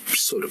been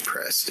so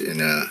depressed, and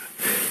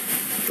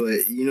but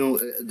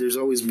there's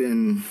always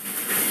been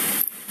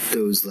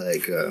those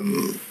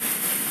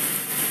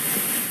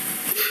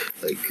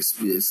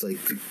it's like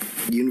the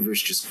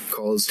universe just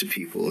calls to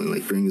people and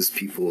like brings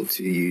people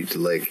to you to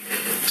like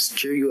just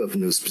cheer you up in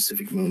those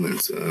specific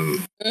moments. See,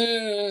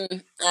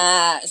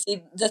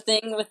 the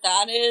thing with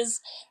that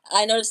is,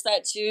 I noticed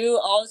that too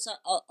all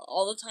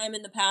the time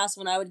in the past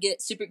when I would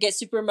get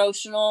super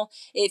emotional.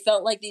 It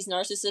felt like these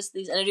narcissists,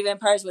 these energy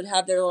vampires, would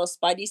have their little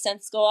spidey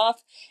sense go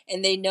off,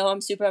 and they know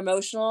I'm super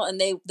emotional, and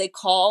they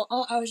call.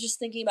 Oh, I was just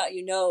thinking about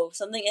you.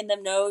 Something in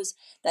them knows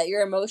that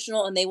you're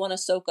emotional, and they want to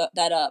soak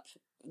that up.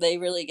 They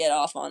really get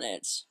off on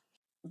it.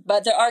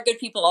 But there are good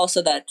people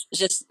also that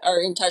just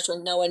are in touch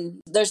with no one.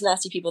 There's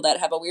nasty people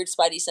that have a weird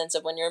spidey sense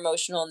of when you're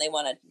emotional, and they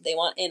want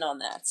in on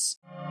that.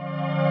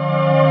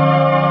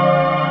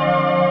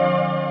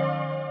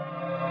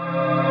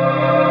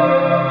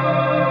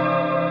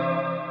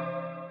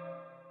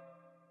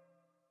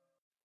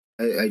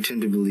 I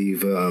tend to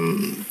believe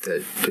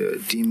that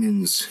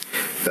demons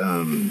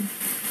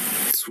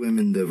swim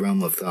in the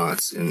realm of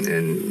thoughts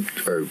and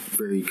are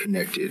very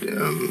connected,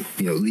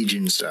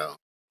 Legion style.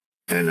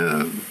 And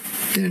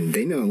and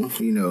they know,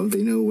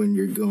 they know when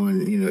you're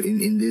going,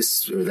 in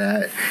this or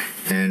that,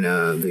 and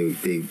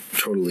they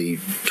totally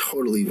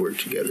work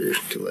together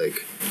to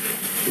like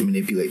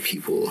manipulate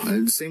people.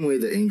 And the same way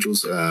that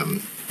angels,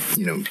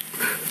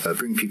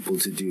 bring people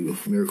to do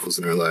miracles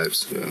in our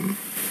lives.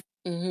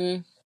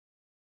 Mm-hmm.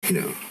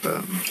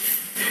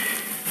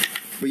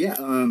 But yeah,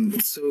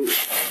 so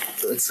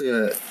let's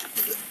say,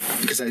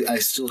 because I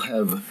still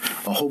have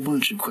a whole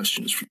bunch of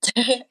questions for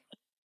you.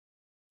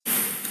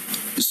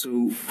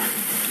 So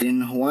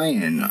in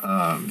Hawaiian,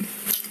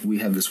 we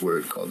have this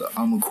word called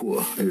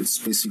amakua. It's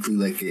basically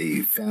like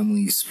a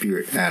family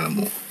spirit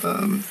animal.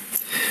 I'm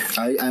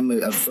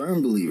a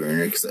firm believer in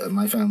it because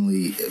my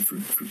family,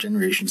 for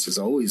generations, has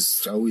always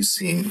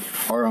seen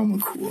our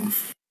amakua.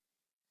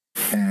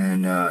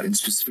 And in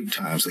specific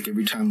times, like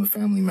every time a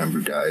family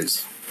member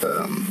dies,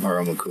 our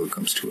amakua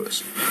comes to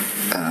us.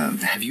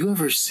 Have you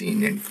ever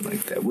seen anything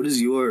like that? What is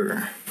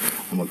your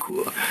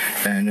amakua?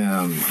 And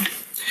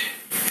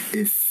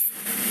if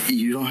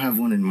you don't have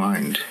one in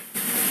mind,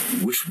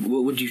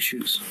 what would you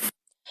choose?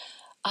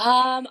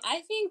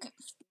 I think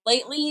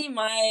lately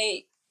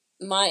my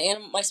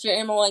spirit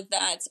animal like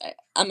that,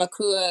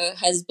 Amakua,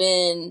 has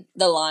been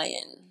the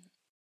lion.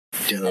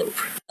 Dope.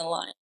 The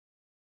lion.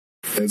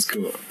 That's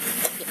cool.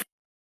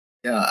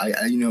 Yeah,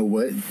 I you know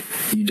what?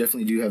 You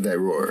definitely do have that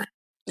roar.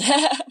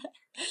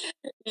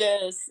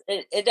 Yes,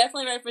 it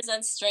definitely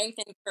represents strength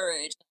and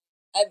courage.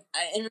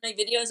 In my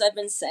videos, I've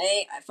been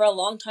saying for a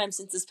long time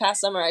since this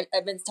past summer,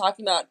 I've been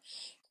talking about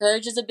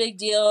courage is a big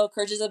deal.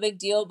 Courage is a big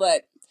deal,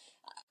 but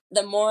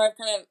the more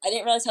I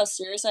didn't realize how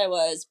serious I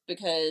was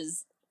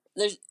because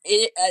I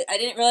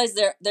didn't realize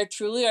there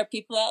truly are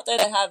people out there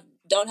that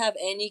don't have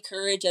any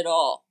courage at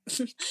all.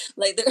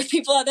 Like there are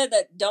people out there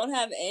that don't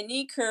have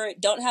any courage,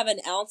 don't have an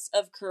ounce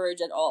of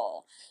courage at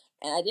all,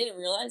 and I didn't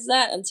realize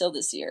that until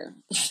this year.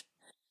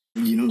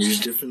 There's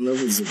different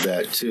levels of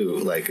that too.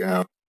 Like,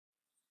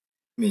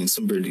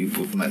 some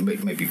people might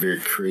be very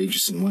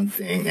courageous in one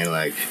thing and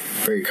like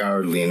very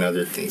cowardly in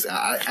other things.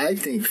 I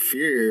think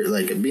fear,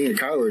 like being a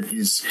coward,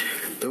 is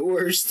the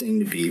worst thing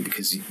to be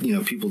because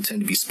people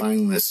tend to be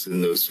spineless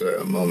in those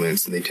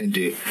moments, and they tend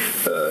to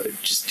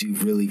just do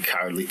really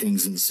cowardly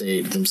things and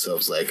say to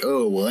themselves like,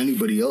 "Oh, well,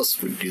 anybody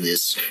else would do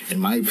this in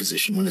my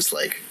position." When it's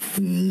like,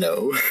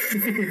 no.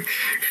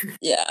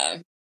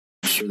 Yeah.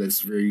 I'm sure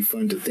that's very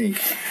fun to think,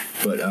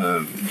 but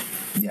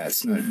yeah,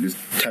 it's not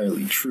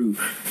entirely true.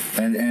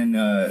 And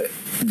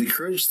the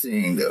courage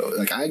thing though,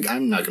 like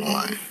I'm not gonna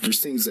lie,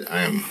 there's things that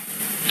I'm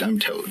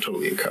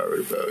totally a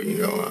coward about.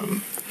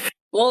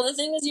 Well, the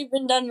thing is, you've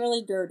been done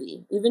really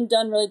dirty. You've been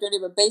done really dirty.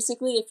 But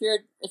basically, if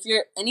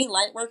you're any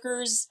light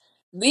workers,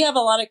 we have a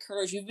lot of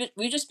courage.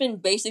 We've just been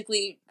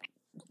basically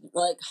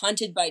like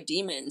hunted by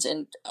demons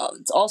and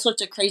it's all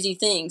sorts of crazy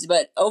things.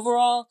 But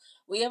overall,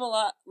 we have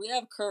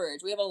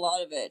courage. We have a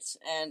lot of it,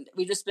 and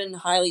we've just been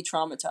highly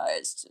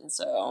traumatized. And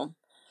so,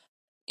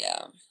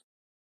 yeah.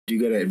 You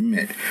gotta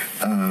admit,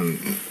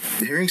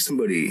 hearing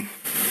somebody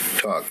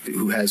talk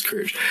who has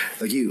courage,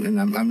 like you, and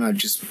I'm not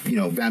just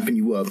vamping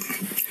you up,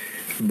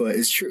 but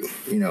it's true,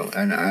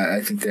 and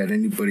I think that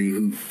anybody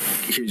who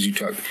hears you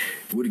talk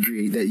would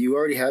agree that you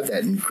already have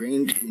that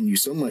ingrained in you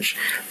so much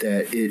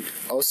that it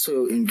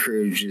also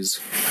encourages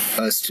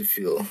us to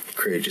feel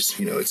courageous.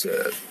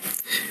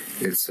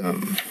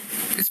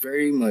 It's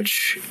very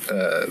much.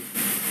 I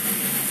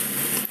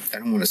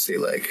don't want to say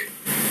like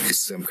it's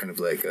some kind of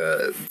like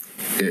a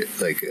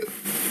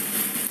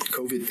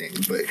COVID thing,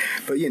 but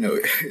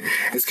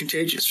it's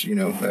contagious,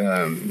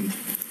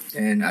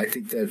 and I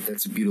think that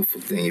that's a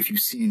beautiful thing. If you've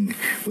seen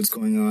what's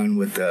going on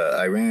with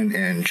Iran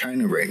and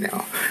China right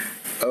now,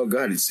 oh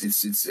God, it's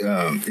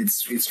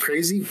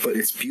crazy, but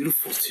it's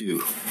beautiful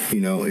too.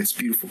 It's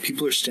beautiful.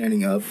 People are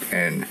standing up,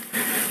 and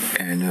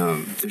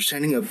they're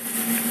standing up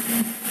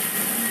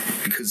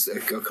because a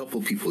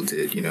couple people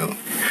did,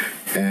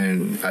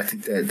 and I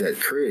think that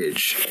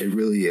courage,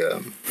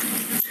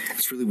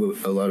 it's really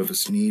what a lot of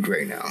us need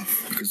right now,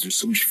 because there's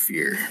so much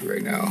fear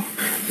right now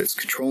that's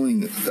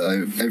controlling,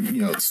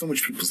 so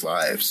much people's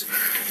lives,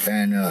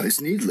 and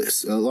it's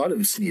needless. A lot of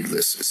it's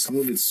needless. Some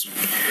of it's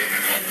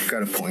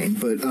got a point,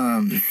 but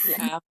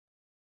Yeah.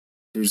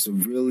 there's a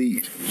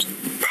really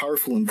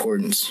powerful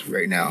importance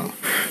right now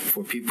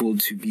for people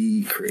to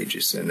be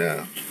courageous, and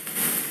I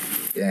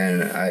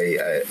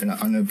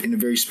in a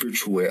very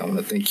spiritual way, I want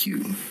to thank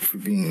you for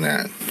being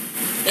that.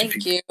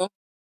 Thank you.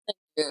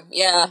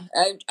 Yeah,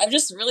 I've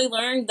just really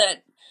learned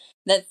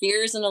that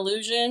fear is an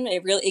illusion.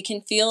 It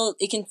can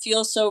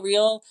feel so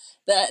real,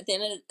 but at the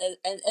end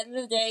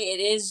of the day,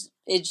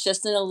 it's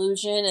just an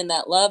illusion, and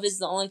that love is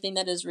the only thing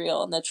that is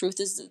real, and the truth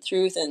is the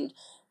truth. And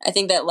I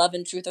think that love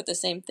and truth are the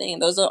same thing,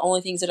 and those are the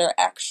only things that are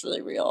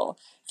actually real.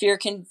 Fear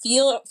can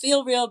feel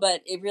real,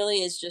 but it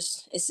really is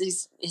just it's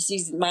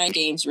these mind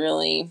games,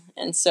 really.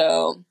 And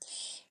so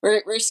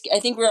I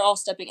think we're all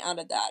stepping out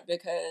of that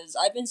because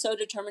I've been so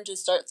determined to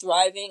start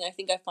thriving. I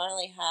think I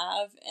finally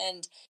have,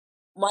 and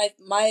my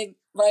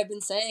what I've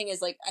been saying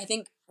is like I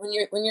think when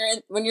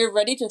you're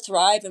ready to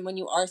thrive and when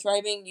you are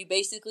thriving, you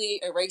basically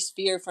erase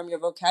fear from your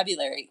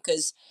vocabulary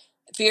because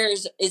fear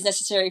is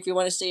necessary if you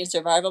want to stay in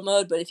survival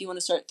mode, but if you want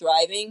to start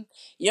thriving,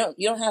 you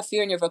don't have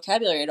fear in your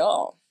vocabulary at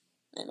all,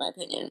 in my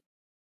opinion.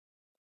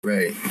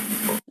 Right.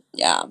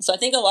 Yeah. So I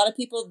think a lot of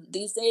people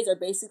these days are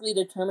basically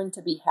determined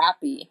to be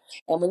happy.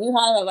 And when you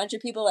have a bunch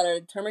of people that are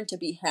determined to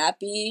be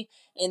happy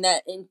in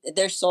that in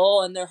their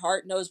soul and their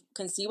heart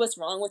can see what's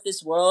wrong with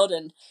this world,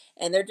 and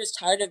they're just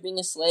tired of being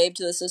a slave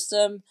to the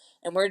system,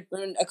 and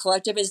when a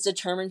collective is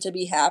determined to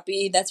be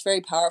happy, that's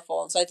very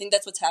powerful. And so I think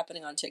that's what's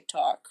happening on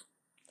TikTok.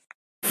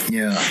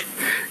 Yeah,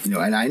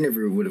 and I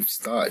never would have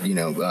thought,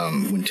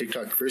 when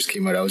TikTok first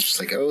came out, I was just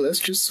like, oh, that's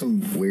just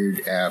some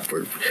weird app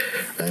where,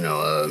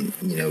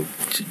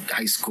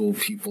 high school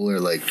people are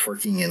like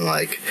twerking and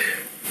like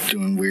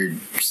doing weird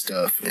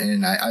stuff.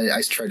 And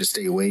I tried to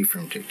stay away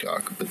from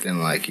TikTok, but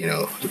then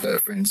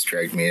friends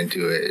dragged me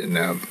into it, and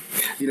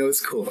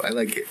it's cool. I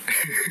like it.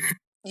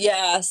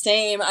 Yeah,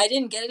 same. I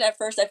didn't get it at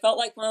first. I felt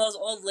like one of those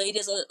old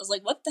ladies. I was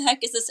like, what the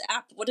heck is this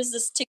app? What is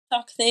this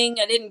TikTok thing?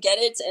 I didn't get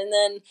it. And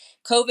then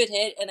COVID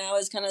hit, and I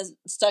was kind of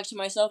stuck to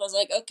myself. I was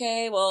like,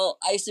 okay, well,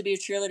 I used to be a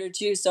cheerleader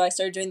too, so I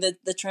started doing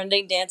the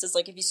trending dances.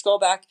 Like, if you scroll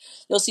back,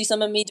 you'll see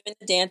some of me doing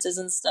the dances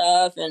and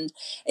stuff. And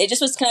it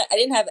just was kind of, I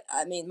didn't have,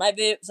 I mean,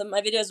 some of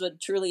my videos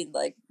would truly,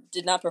 like,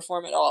 did not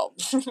perform at all.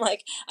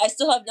 Like, I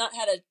still have not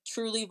had a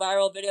truly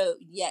viral video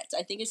yet.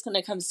 I think it's going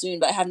to come soon,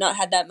 but I have not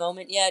had that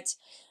moment yet.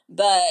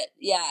 But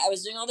yeah, I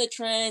was doing all the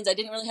trends. I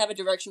didn't really have a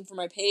direction for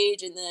my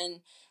page, and then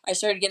I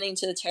started getting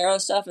into the tarot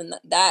stuff, and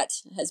that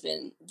has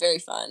been very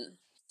fun.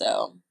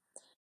 So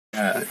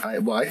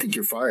I think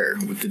you're fire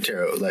with the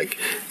tarot. Like,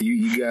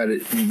 you got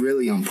it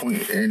really on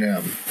point, and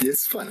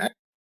it's fun.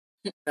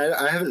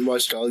 I haven't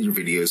watched all your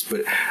videos,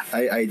 but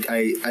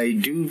I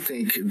do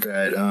think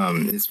that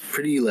it's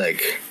pretty,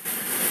 like,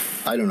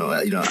 I don't know,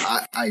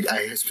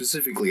 I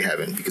specifically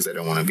haven't, because I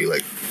don't want to be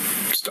like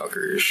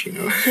stalkerish,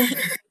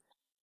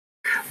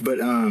 But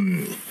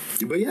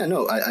yeah,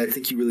 no, I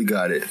think you really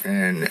got it.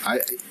 And I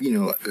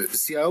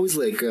always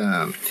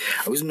I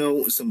always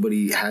know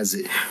somebody has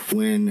it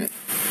when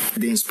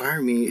they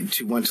inspire me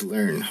to want to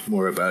learn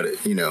more about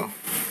it,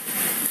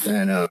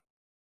 and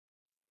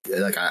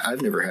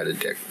I've never had a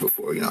deck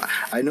before,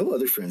 I know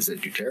other friends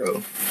that do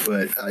tarot,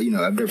 but I've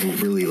never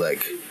really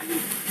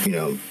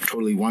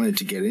totally wanted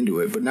to get into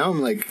it. But now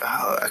I'm like,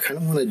 oh, I kind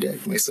of want a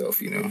deck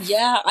myself,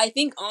 Yeah, I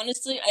think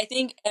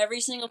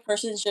every single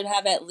person should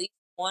have at least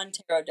one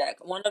tarot deck,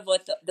 one of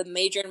what the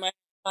major in my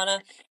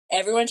arcana.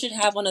 Everyone should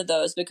have one of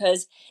those,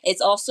 because it's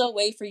also a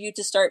way for you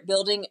to start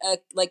building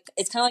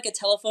it's kind of like a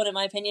telephone, in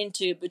my opinion,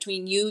 to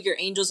between you, your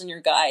angels, and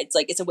your guides.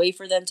 Like, it's a way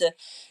for them to,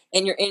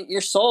 and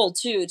your soul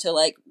too, to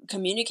like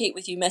communicate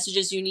with you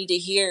messages you need to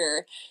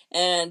hear.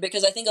 And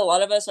because I think a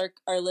lot of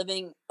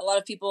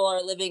people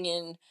are living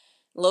in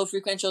low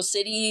frequential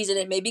cities, and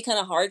it may be kind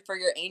of hard for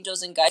your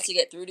angels and guides to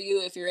get through to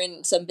you if you're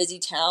in some busy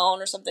town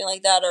or something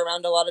like that, or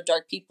around a lot of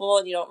dark people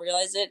and you don't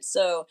realize it.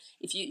 So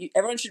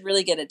everyone should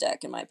really get a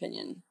deck, in my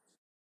opinion.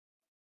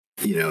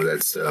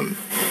 That's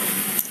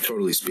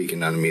totally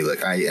speaking on me.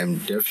 Like, I am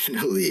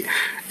definitely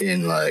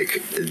in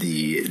like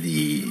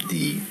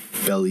the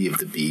belly of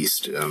the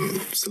beast,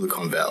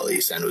 Silicon Valley,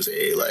 San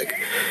Jose. Like,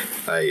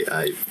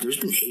 I there's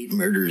been 8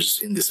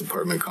 murders in this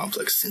apartment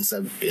complex since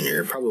I've been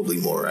here, probably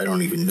more. I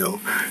don't even know.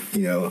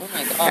 Oh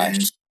my gosh.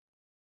 And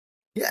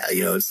yeah,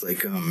 it's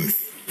like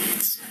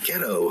it's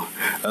ghetto.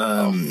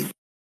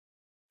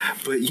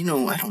 But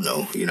I don't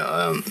know.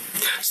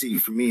 See,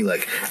 for me,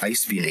 like, I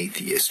used to be an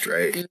atheist,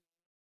 right?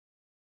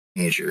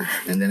 Teenager,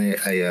 and then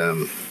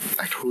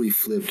I totally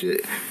flipped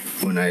it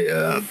when I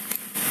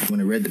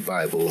read the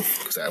Bible,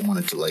 because I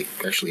wanted to like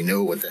actually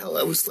know what the hell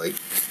I was like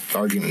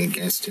arguing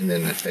against. And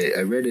then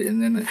I read it,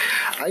 and then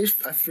I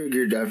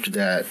figured after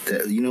that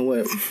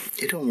what,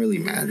 it don't really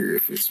matter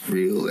if it's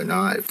real or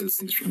not, if those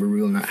things were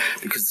real or not,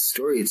 because the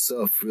story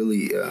itself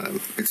really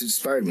it's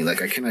inspired me.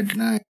 Like, I cannot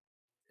deny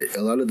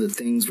a lot of the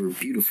things were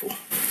beautiful,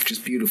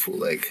 just beautiful.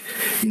 Like,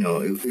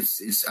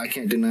 it's I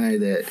can't deny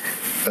that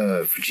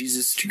for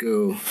Jesus to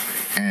go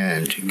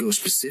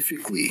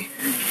specifically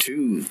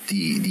to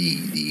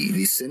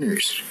the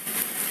sinners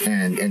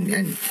and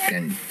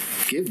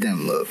give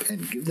them love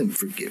and give them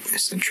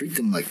forgiveness and treat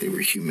them like they were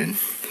human,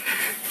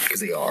 because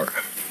they are.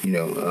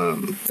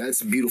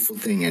 That's a beautiful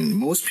thing, and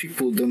most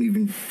people don't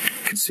even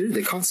consider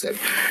the concept.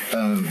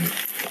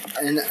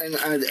 And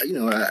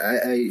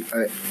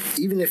I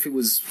even if it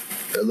was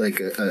like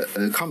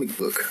a comic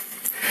book,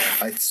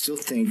 I still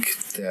think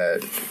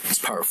that it's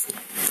powerful.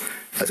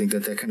 I think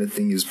that kind of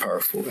thing is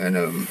powerful, and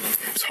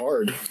it's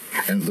hard.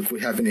 And look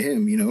what happened to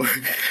him,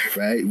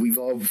 right? We've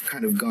all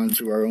kind of gone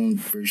through our own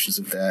versions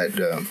of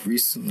that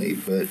recently,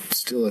 but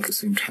still at the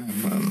same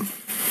time,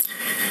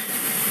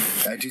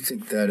 I do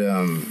think that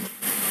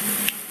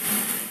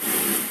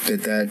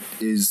that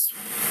is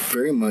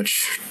very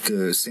much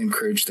the same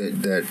courage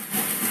that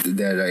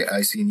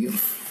I see in you.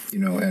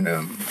 And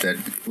that,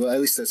 well,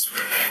 at least that's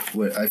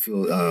what I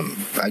feel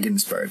I get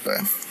inspired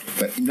by.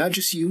 But not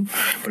just you,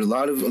 but a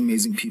lot of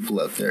amazing people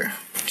out there,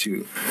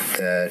 too,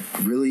 that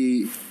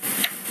really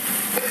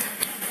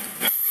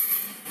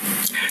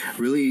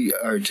really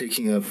are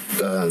taking up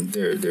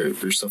their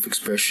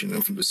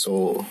self-expression from the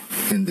soul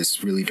in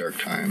this really dark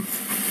time.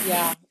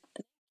 Yeah.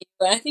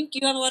 But I think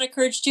you have a lot of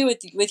courage too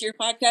with your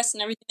podcast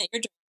and everything that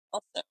you're doing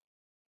also.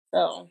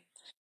 So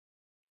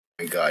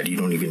My God, you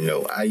don't even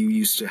know. I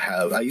used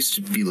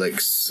to be like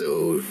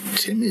so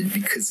timid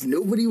because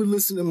nobody would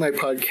listen to my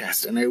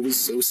podcast, and I was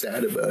so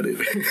sad about it.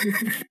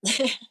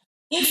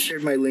 I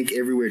shared my link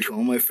everywhere to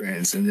all my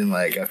friends, and then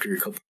like after a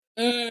couple,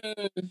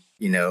 I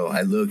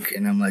look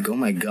and I'm like, oh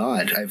my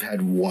God, I've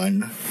had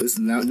one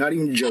listen. Not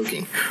even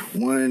joking,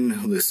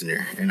 one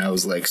listener, and I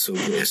was like so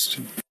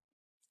pissed.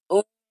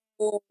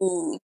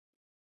 Ooh.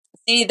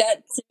 See,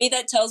 that to me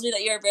that tells me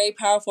that you're a very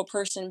powerful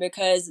person,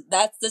 because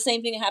that's the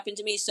same thing that happened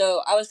to me.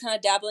 So I was kind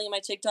of dabbling in my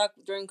TikTok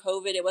during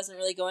COVID. It wasn't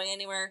really going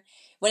anywhere.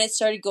 When it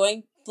started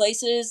going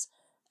places,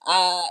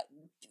 uh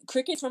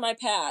crickets from my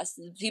past,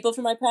 people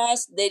from my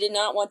past, they did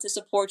not want to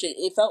support it.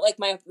 It felt like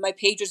my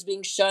page was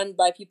being shunned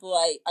by people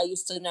I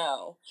used to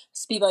know.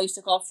 People I used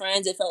to call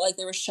friends. It felt like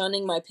they were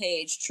shunning my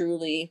page,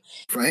 truly.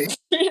 Right?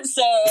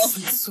 So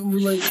It's so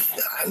like,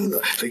 I don't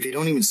know, like they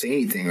don't even say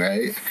anything,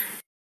 right?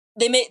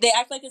 they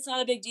act like it's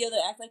not a big deal.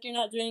 They act like you're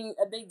not doing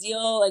a big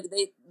deal. Like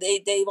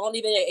they won't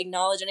even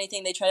acknowledge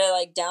anything. They try to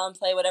like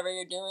downplay whatever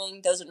you're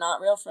doing. Those are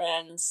not real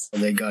friends. All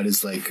they got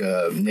is like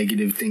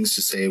negative things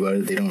to say about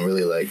it. They don't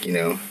really like,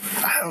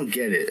 I don't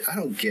get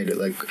it.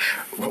 Like,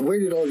 where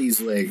did all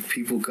these like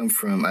people come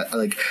from? I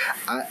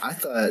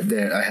thought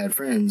that I had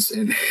friends,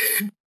 and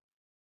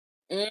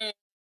they're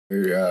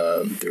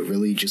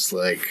really just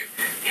like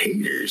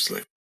haters.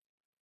 Like,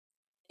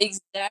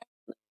 Exactly.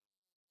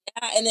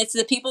 Yeah, and it's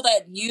the people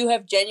that you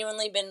have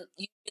genuinely you've been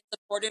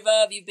supportive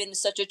of. You've been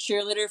such a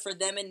cheerleader for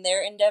them in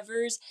their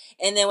endeavors,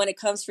 and then when it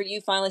comes for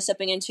you finally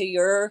stepping into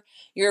your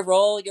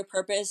role, your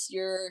purpose,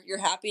 your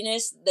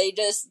happiness, they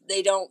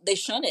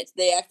shun it.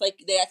 They act like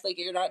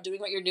you're not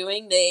doing what you're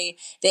doing. They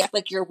act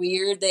like you're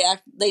weird.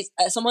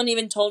 Someone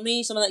even told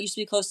me, someone that used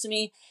to be close to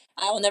me.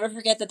 I will never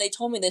forget that they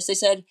told me this. They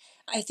said,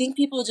 "I think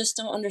people just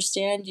don't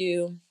understand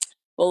you."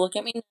 Well, look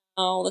at me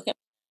now. Look at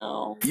me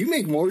now. you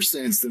make more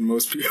sense than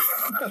most people.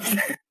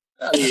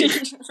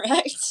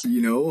 Right?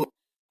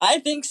 I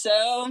think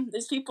so.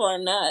 These people are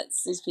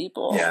nuts. These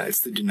people. Yeah, it's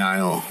the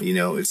denial.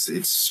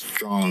 It's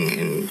strong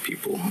in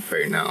people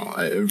right now.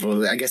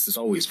 I guess it's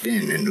always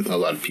been in a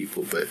lot of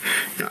people, but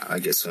I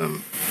guess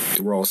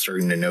we're all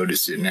starting to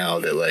notice it now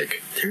that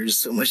like there's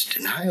so much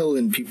denial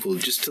in people,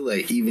 just to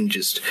like even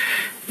just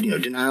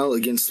denial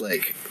against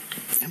like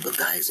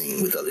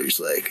empathizing with others.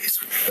 Like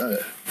it's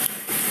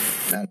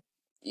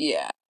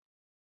Yeah,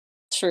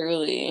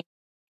 truly.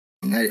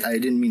 I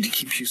didn't mean to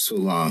keep you so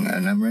long,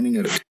 and I'm running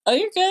out of. Oh,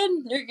 you're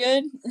good. You're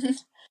good.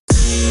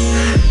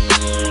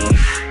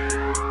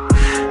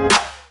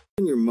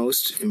 Your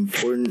most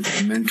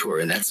important mentor,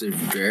 and that's a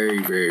very,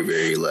 very,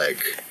 very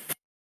like.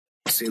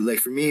 Say like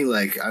for me,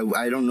 like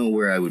I don't know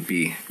where I would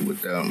be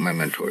without my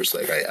mentors.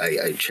 Like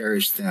I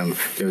cherish them.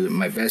 They're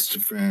my best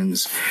of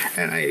friends,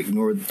 and I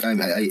annoy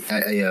the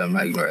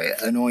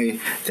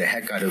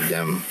heck out of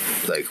them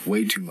like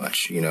way too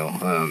much.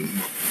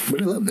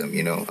 But I love them.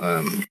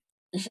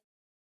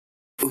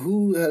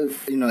 Who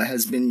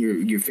has been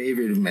your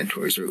favorite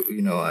mentors, or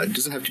it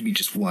doesn't have to be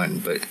just one,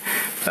 but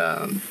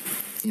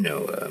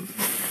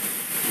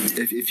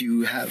if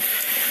you have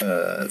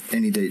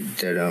any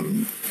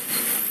that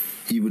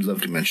you would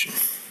love to mention.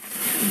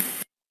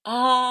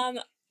 I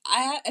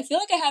feel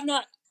like I have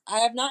not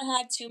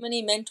had too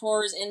many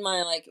mentors in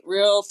my like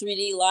real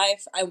 3D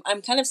life.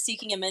 I'm kind of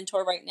seeking a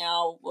mentor right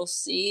now. We'll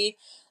see,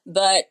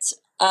 but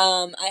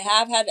I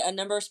have had a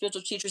number of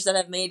spiritual teachers that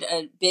have made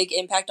a big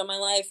impact on my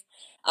life.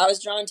 I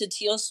was drawn to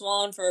Teal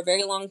Swan for a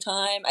very long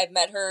time. I've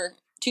met her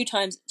two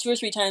or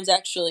three times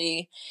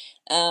actually.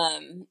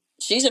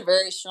 She's a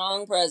very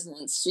strong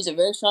presence. She's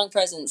very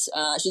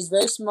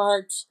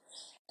smart,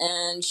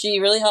 and she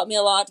really helped me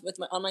a lot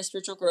on my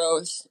spiritual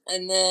growth.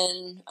 And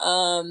then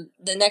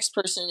the next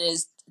person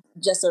is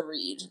Jessa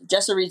Reed.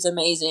 Jessa Reed's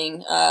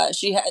amazing.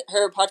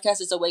 Her podcast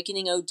is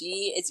Awakening OD.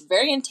 It's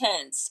very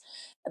intense,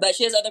 but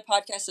she has other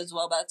podcasts as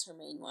well. But that's her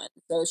main one.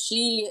 So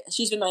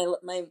she's been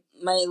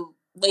my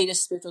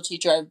latest spiritual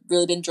teacher. I've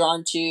really been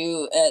drawn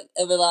to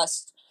over the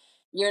last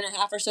year and a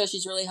half or so.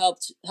 She's really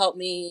helped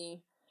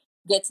me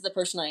get to the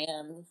person I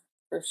am,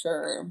 for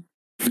sure.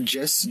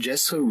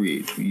 Jessa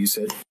Reed, you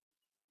said.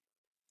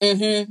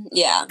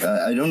 Yeah.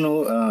 I don't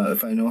know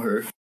if I know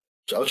her.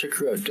 I'll check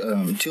her out.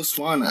 Teal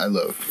Swan, I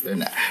love,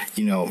 and I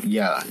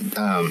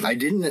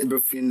didn't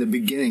in the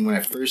beginning when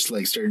I first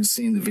like started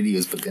seeing the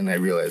videos, but then I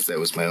realized that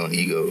was my own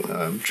ego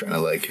trying to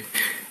like,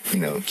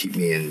 keep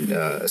me in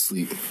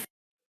asleep.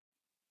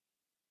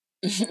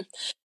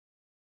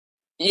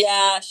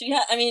 Yeah,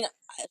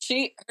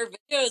 her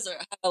videos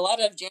have a lot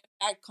of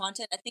jam-packed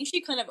content. I think she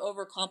kind of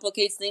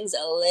overcomplicates things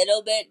a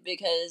little bit,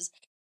 because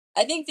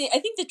I think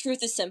the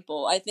truth is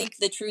simple. I think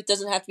the truth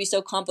doesn't have to be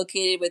so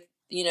complicated with,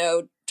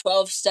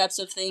 12 steps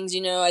of things,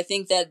 I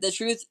think that the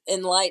truth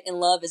in light and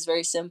love is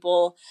very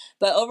simple,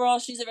 but overall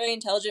she's a very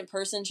intelligent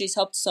person. She's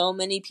helped so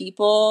many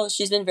people.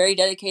 She's been very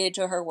dedicated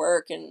to her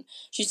work, and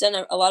she's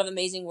done a lot of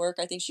amazing work.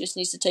 I think she just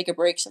needs to take a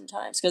break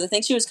sometimes, because I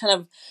think she was kind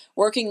of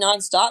working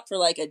nonstop for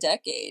like a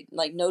decade,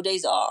 like no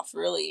days off,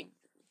 really,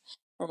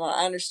 from what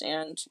I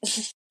understand.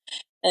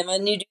 And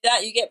when you do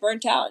that, you get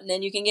burnt out, and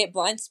then you can get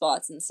blind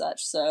spots and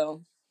such.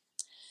 So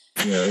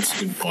Yeah, that's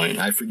a good point.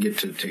 I forget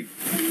to take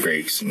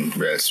breaks and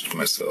rest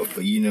myself,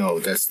 but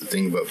that's the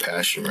thing about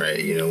passion, right?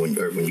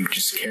 When you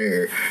just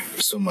care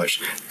so much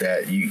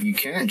that you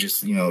can't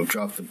just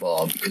drop the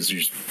ball, because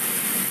there's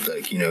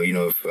like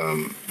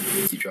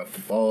if you drop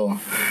the ball,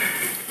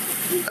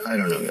 I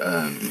don't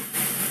know.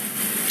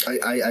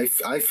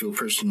 I feel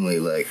personally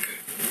like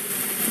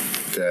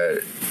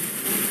that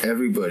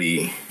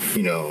everybody,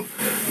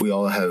 we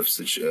all have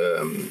such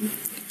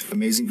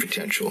amazing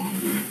potential.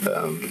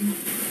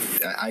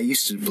 I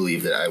used to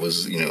believe that I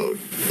was,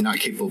 not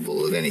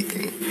capable of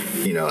anything.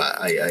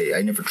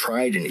 I never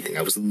tried anything.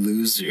 I was a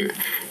loser.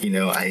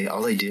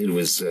 All I did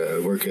was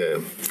work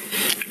a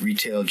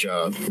retail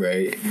job,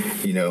 right?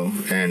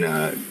 And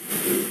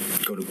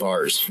go to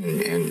bars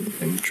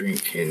and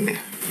drink and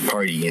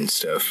party and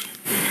stuff.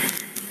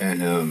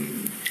 And,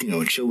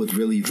 chill with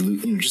really,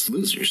 just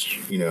losers,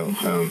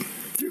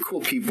 they're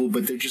cool people,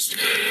 but they're just,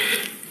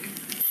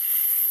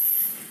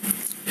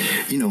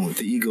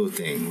 the ego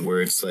thing,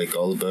 where it's like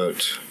all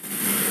about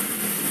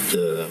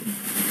the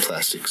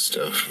plastic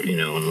stuff,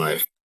 in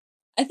life.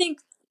 I think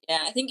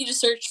you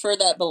just search for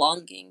that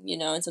belonging,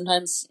 and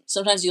sometimes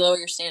you lower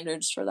your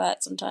standards for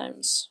that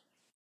sometimes.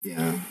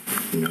 Yeah,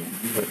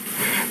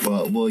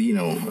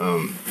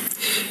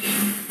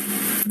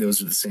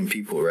 those are the same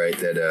people, right?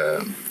 That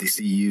they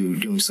see you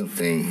doing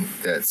something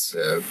that's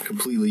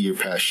completely your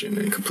passion,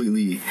 and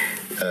completely,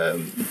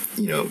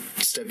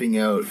 stepping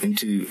out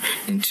into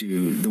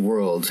the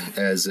world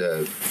as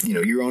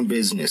your own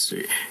business,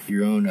 or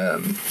your own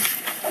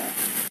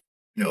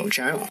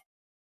channel,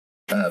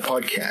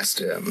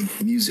 podcast,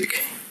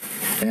 music,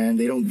 and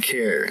they don't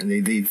care, and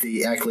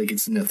they act like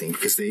it's nothing,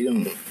 because they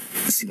don't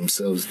see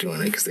themselves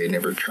doing it, because they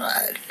never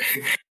tried.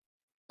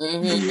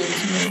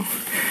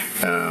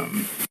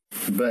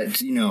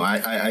 But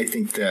I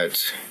think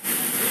that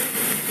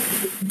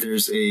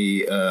there's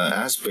a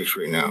aspect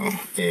right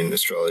now in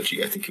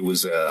astrology. I think it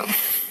was I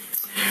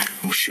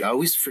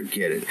always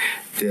forget it.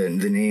 The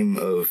name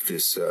of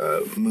this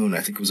moon. I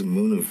think it was a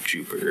moon of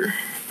Jupiter,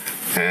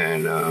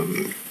 and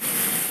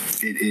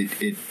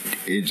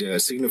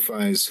it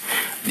signifies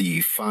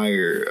the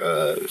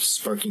fire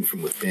sparking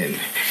from within.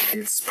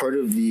 It's part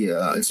of the.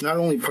 It's not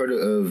only part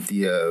of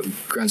the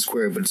grand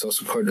square, but it's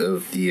also part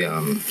of the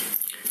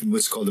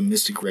what's called the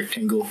mystic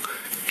rectangle,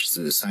 which is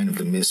the sign of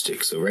the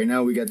mystic. So right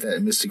now we got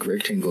that mystic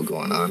rectangle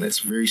going on.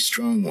 It's a very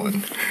strong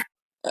one.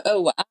 Oh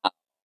wow!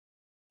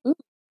 A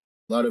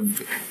lot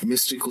of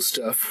mystical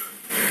stuff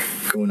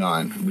going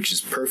on, which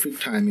is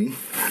perfect timing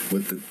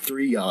with the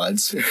 3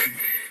 odds.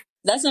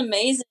 That's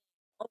amazing.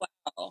 Oh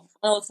wow!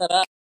 I'll look that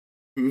up.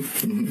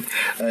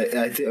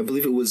 I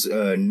believe it was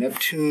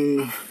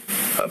Neptune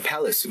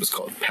Pallas. It was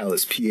called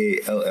Pallas,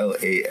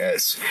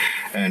 Pallas,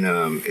 and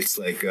it's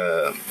like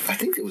I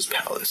think it was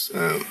Pallas.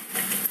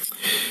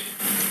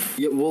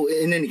 Yeah, well,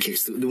 in any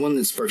case, the one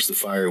that sparks the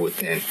fire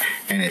within,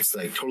 and it's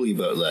like totally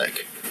about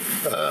like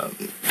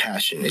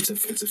passion. It's a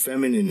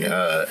feminine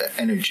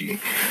energy,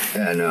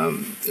 and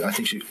I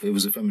think it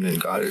was a feminine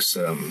goddess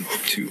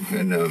too,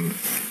 and.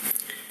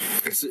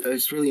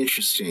 It's really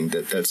interesting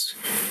that that's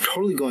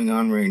totally going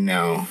on right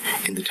now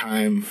in the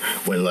time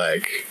when,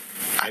 like,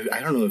 I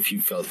don't know if you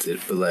felt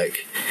it, but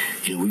like,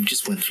 we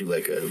just went through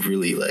like a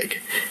really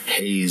like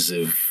haze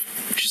of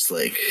just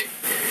like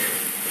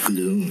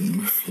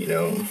gloom,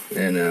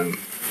 and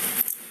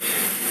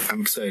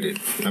I'm excited.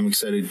 I'm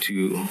excited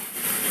to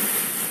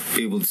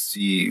be able to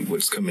see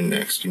what's coming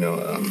next, be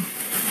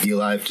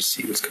alive to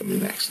see what's coming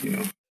next,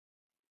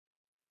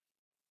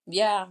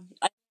 Yeah,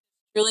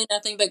 really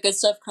nothing but good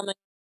stuff coming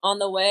on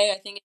the way. I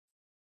think,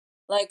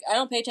 like, I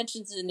don't pay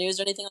attention to the news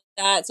or anything like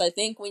that, so I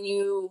think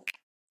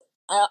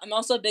I'm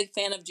also a big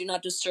fan of do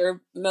not disturb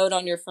mode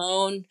on your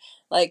phone,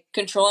 like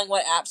controlling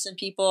what apps and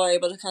people are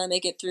able to kind of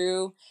make it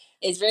through.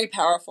 It's very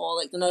powerful,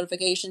 like the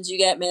notifications you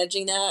get,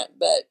 managing that.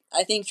 But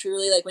I think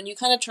truly, like when you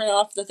kind of turn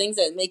off the things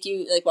that make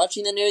you, like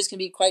watching the news can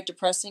be quite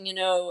depressing,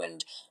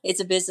 and it's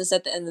a business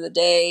at the end of the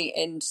day.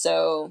 And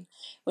so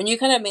when you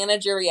kind of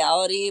manage your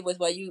reality with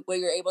what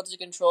you're able to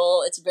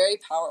control, it's very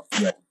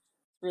powerful. Right.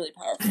 Really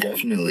powerful.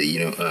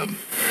 Definitely,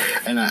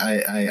 and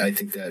I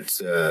think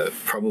that's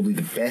probably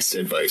the best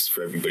advice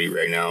for everybody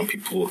right now.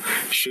 People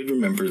should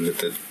remember that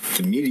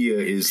the media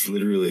is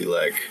literally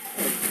like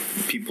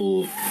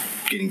people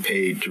getting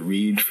paid to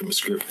read from a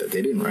script that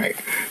they didn't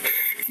write.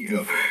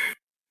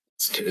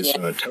 It's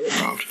on a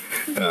teleprompt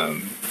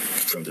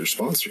from their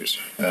sponsors.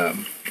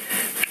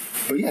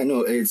 But yeah,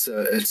 no, it's.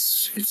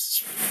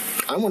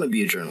 I want to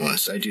be a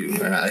journalist. I do,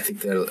 and I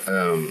think that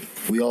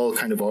we all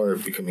kind of are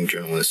becoming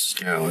journalists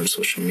now on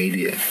social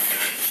media.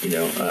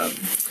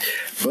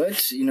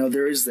 But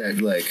there is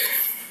that like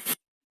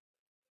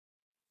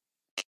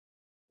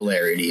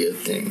polarity of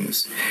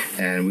things,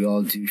 and we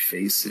all do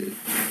face it.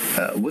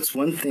 What's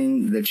one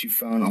thing that you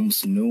found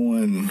almost no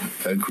one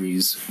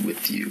agrees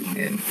with you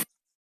in?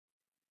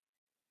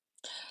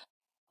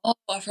 Oh,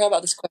 I forgot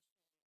about this question.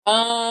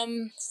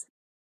 Um,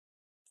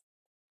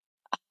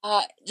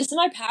 just in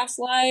my past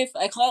life,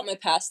 I call it my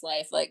past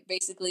life. Like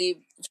basically,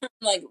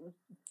 like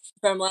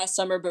from last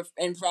summer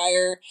and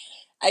prior,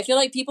 I feel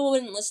like people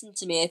wouldn't listen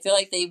to me. I feel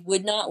like they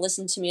would not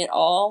listen to me at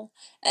all.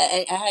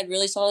 I had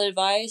really solid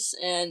advice,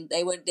 and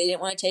they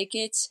didn't want to take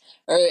it,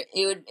 or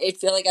it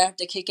feel like I have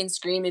to kick and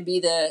scream and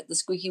be the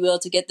squeaky wheel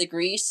to get the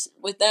grease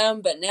with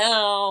them. But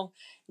now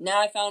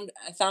I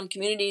found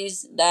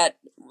communities that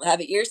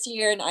have ears to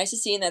hear and eyes to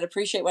see and that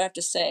appreciate what I have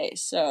to say.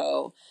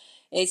 So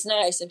it's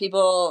nice, and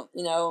people,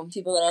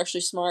 people that are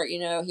actually smart,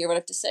 hear what I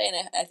have to say,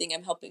 and I think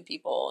I'm helping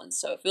people, and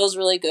so it feels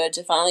really good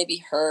to finally be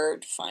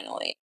heard.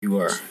 Finally, You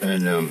are,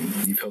 and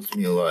you've helped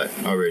me a lot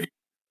already.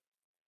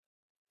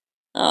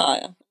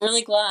 I'm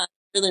really glad,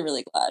 really,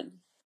 really glad.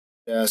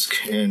 Ask,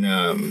 and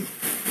I'm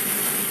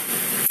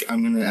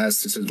gonna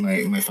ask this as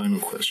my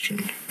final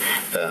question.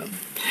 Um,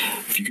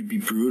 if you could be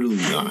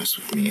brutally honest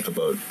with me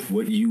about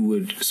what you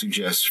would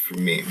suggest for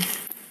me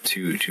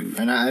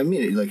and I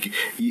mean it, like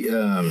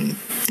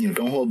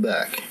don't hold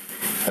back.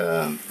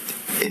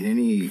 In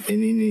any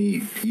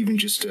even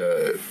just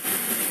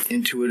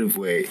intuitive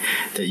way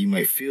that you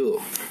might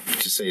feel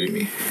to say to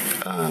me,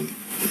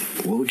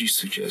 what would you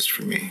suggest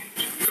for me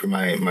for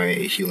my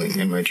healing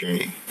and my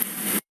journey?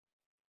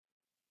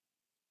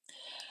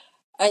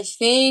 I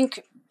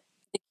think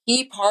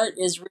key part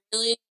is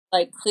really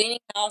like cleaning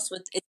house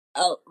with it.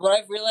 What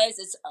I've realized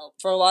is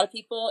for a lot of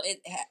people,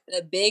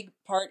 the big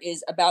part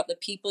is about the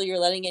people you're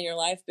letting in your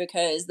life,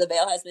 because the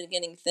veil has been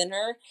getting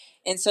thinner,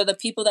 and so the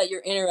people that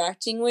you're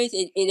interacting with,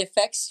 it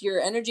affects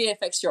your energy, it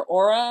affects your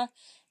aura,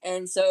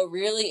 and so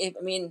really,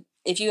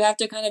 if you have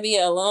to kind of be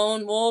a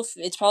lone wolf,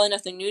 it's probably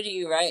nothing new to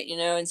you, right?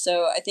 And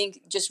so I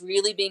think just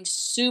really being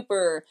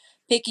super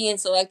picky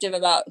and selective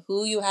about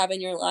who you have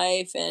in your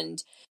life,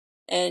 and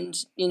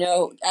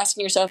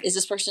asking yourself, is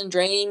this person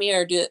draining me,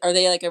 or are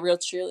they like a real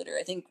cheerleader?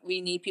 I think we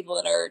need people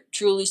that are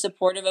truly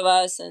supportive of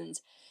us, and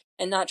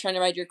not trying to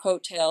ride your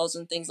coattails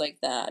and things like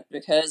that,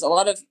 because a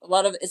lot of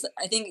it's,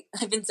 I think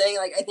I've been saying,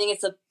 like, I think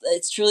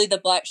it's truly the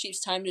black sheep's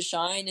time to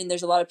shine, and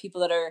there's a lot of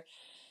people that are,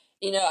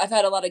 I've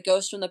had a lot of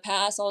ghosts from the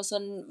past. All of a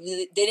sudden,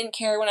 they didn't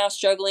care when I was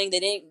struggling. They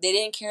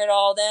didn't care at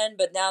all then,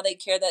 but now they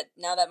care, that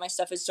now that my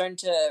stuff is starting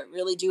to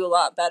really do a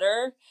lot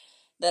better,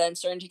 that I'm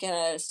starting to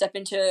kind of step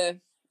into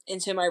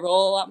my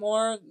role a lot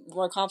more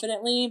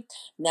confidently.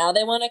 Now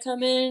they want to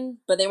come in,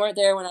 but they weren't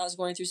there when I was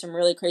going through some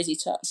really crazy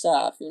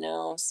stuff,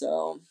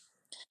 So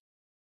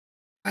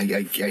I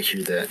hear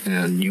that,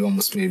 and you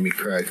almost made me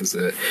cry because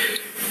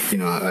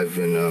I've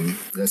been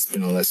that's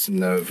been a lesson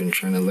that I've been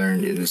trying to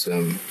learn is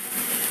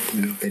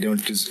they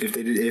don't just if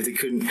they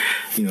couldn't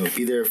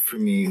be there for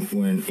me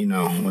when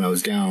when I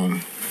was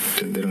down,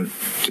 then they don't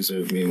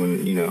deserve me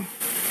when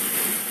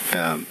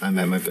I'm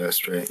at my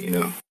best, right?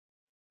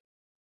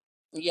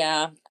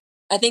 yeah,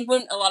 I think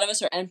when a lot of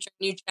us are entering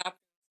new chapters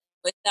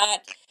with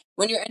that,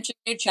 when you're entering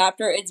a new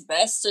chapter, it's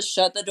best to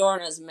shut the door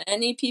on as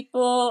many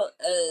people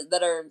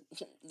that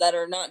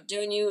are not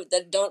doing you,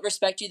 that don't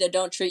respect you, that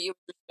don't treat you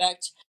with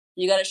respect.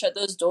 You got to shut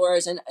those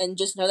doors, and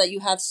just know that you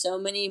have so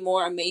many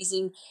more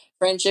amazing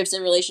friendships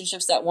and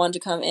relationships that want to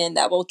come in,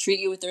 that will treat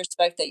you with the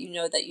respect that you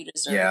know that you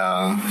deserve.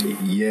 Yeah,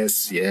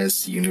 yes,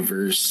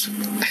 universe.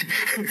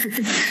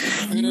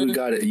 You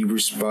got it. You were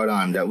spot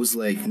on. That was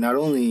like not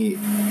only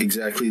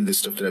exactly the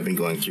stuff that I've been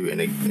going through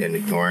and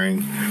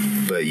ignoring,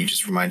 but you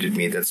just reminded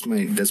me that's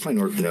my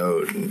North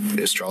Node. In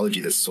astrology,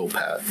 that's soul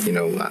path.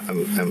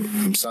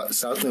 I'm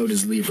South Node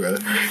is Libra,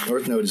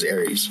 North Node is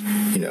Aries.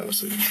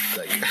 So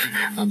like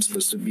I'm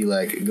supposed to be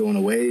like going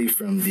away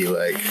from the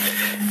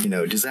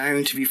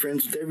desiring to be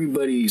friends with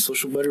everybody,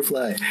 social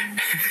butterfly,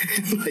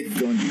 like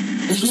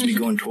supposed to be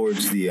going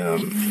towards the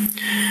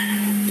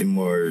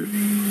more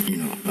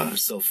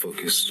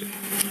self-focused.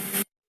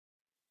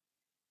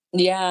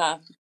 Yeah.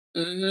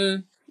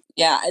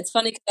 Yeah, it's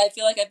funny because I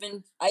feel like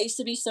I used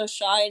to be so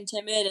shy and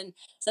timid, and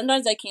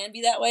sometimes I can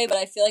be that way, but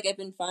I feel like I've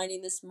been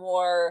finding this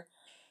more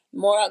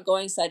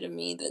outgoing side of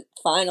me, that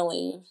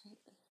finally.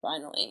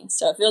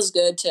 So it feels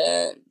good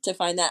to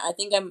find that. I've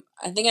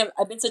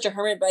been such a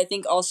hermit, but I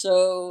think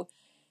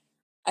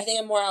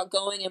I'm more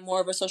outgoing and more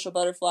of a social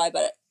butterfly,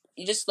 but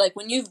you just, like,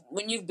 when you've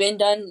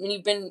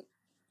been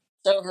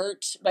so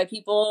hurt by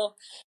people,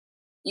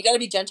 you got to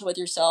be gentle with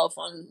yourself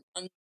on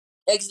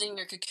exiting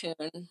your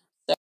cocoon.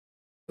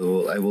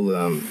 I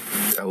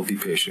will be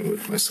patient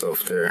with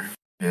myself there.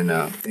 And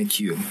thank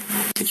you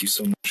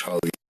so much,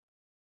 Holly.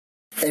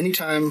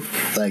 Anytime,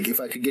 like if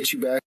I could get you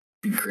back,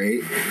 it'd be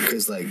great,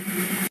 because like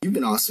you've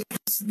been awesome.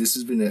 This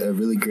has been a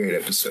really great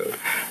episode,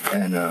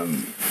 and I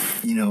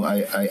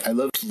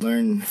love to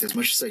learn as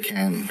much as I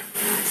can,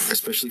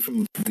 especially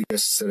from the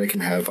guests that I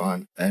can have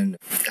on and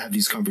have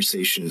these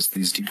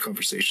deep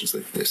conversations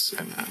like this,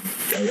 and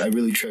I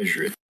really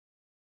treasure it.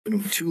 It's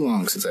been too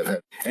long since I've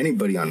had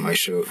anybody on my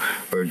show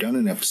or done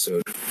an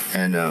episode,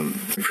 and I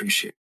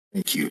appreciate it.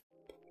 Thank you.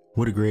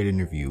 What a great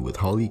interview with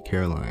Holly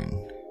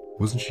Caroline.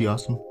 Wasn't she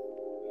awesome?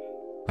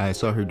 I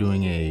saw her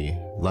doing a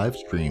live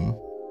stream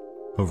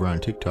over on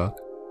TikTok,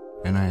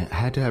 and I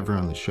had to have her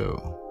on the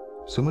show.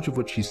 So much of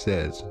what she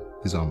says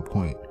is on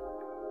point.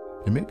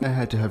 And maybe I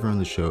had to have her on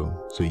the show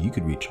so you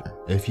could reach her.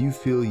 If you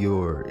feel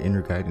your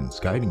inner guidance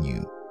guiding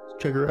you,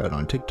 check her out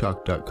on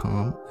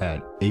TikTok.com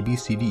at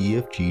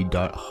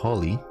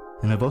abcdefg.holly.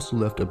 And I've also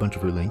left a bunch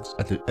of her links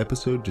at the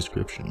episode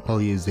description.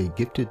 Holly is a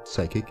gifted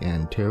psychic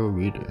and tarot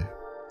reader,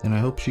 and I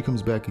hope she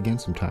comes back again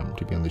sometime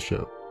to be on the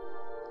show.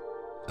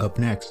 Up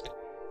next,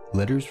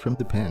 Letters from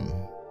the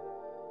Pen.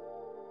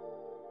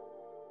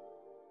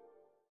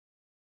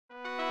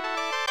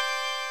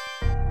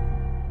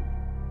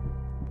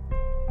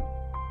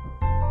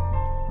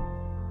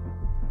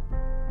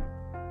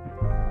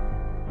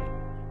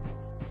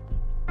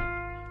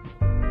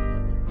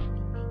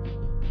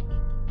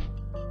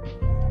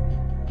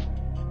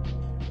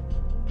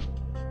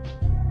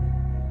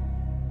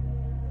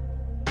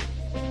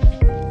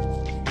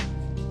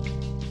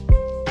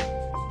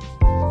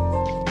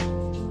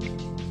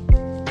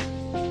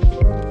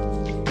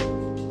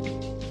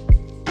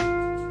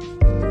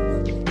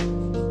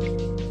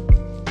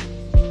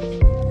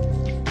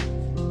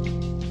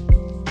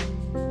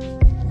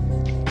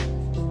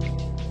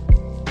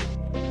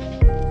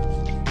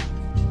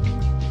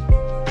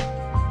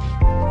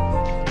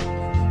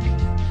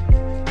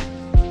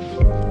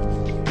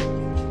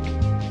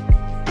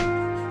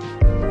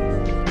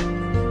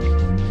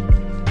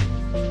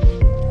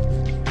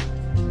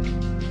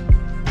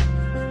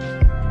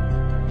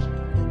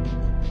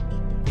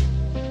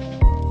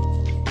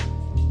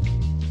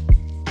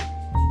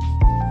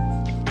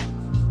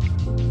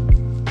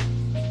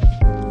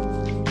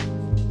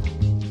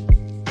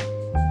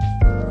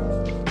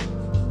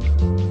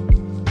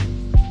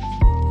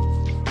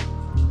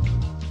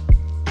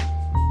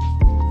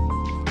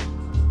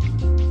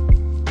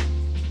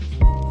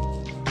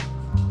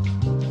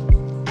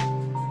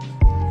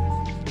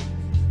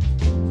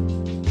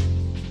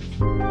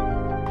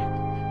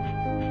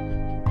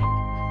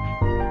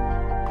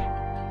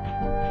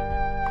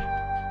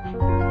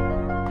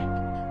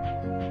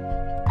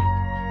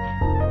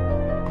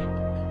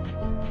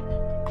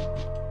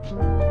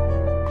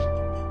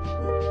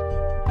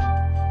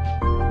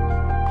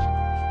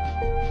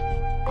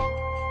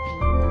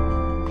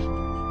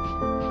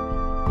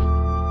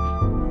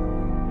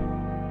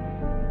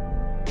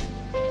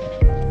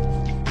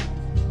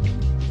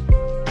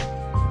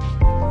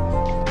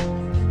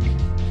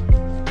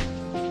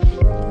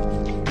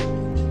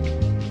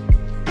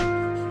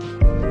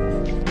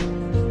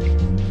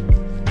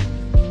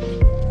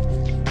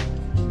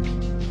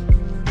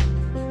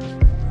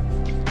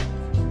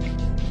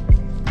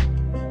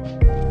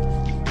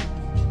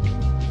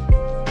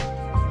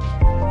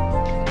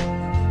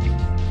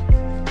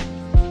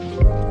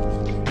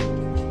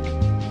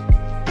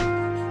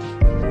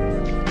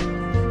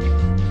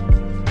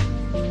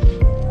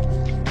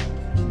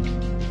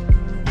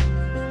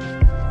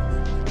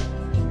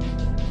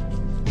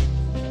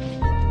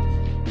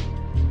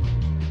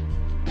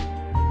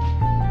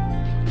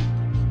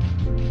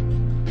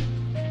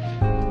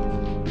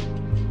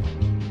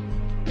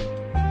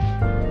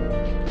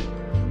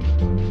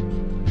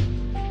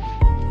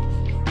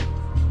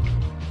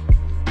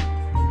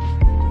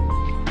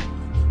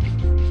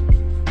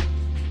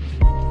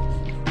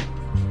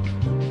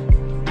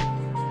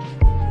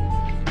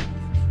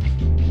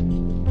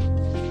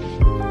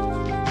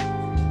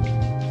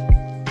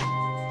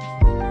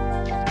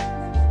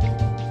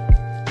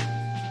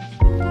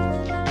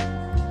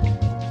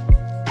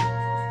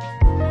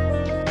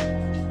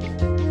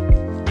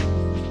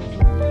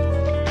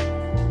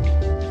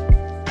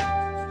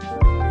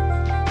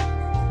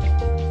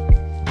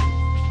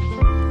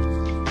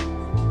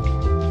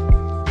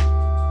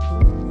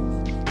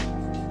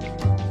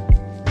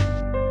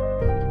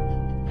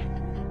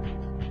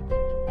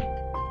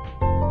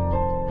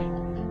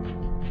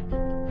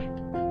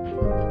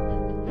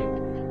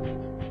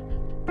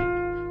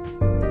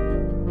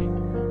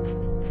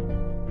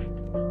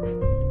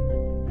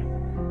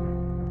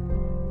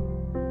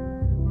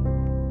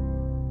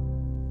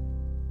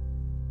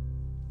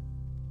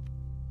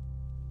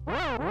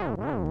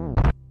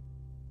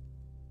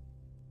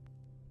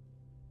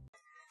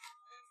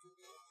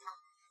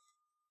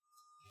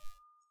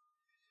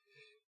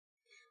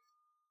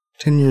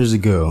 "10 years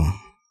ago,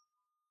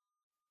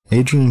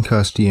 Adrian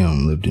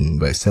Castillon lived in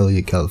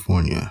Visalia,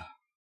 California.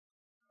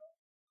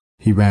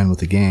 He ran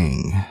with a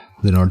gang,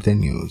 the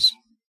Norteños.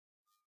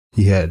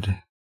 He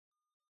had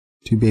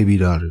 2 baby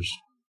daughters.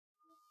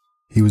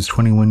 He was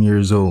 21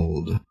 years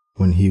old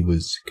when he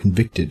was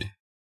convicted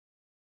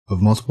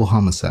of multiple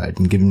homicide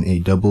and given a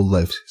double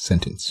life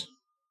sentence.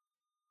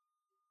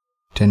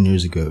 10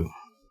 years ago.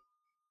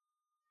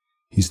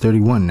 He's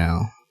 31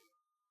 now.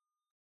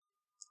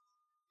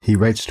 He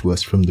writes to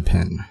us from the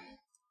pen.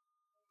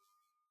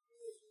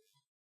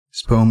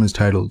 His poem is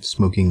titled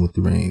Smoking with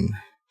the Rain.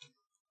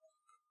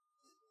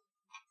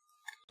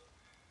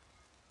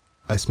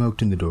 I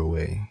smoked in the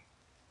doorway.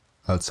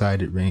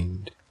 Outside it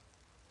rained.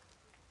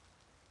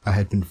 I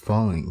had been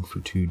falling for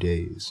 2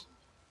 days.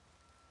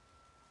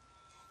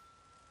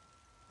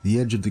 The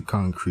edge of the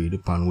concrete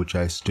upon which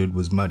I stood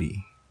was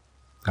muddy.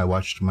 I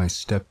watched my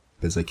step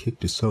as I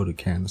kicked a soda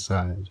can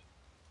aside.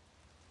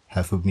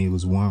 Half of me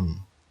was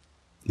warm,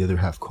 the other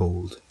half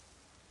cold.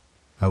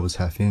 I was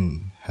half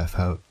in, half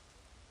out.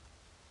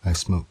 I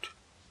smoked.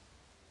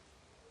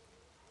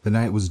 The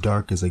night was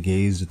dark as I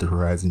gazed at the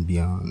horizon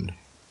beyond.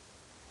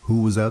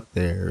 Who was out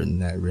there in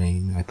that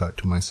rain, I thought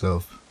to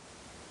myself.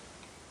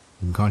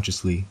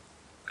 Unconsciously,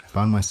 I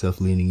found myself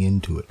leaning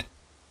into it.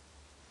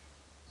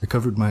 I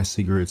covered my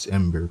cigarette's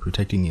ember,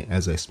 protecting it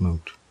as I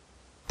smoked.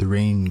 The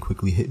rain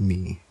quickly hit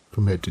me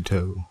from head to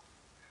toe.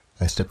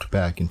 I stepped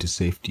back into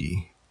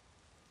safety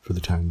for the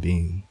time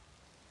being.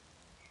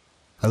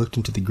 I looked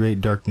into the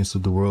great darkness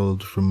of the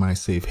world from my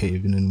safe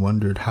haven and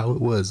wondered how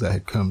it was I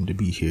had come to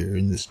be here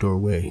in this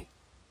doorway,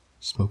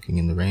 smoking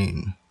in the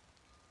rain.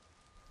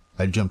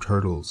 I'd jumped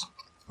hurdles,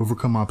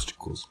 overcome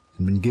obstacles,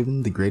 and been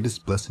given the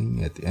greatest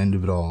blessing at the end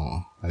of it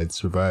all. I had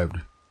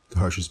survived the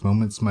harshest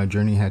moments my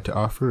journey had to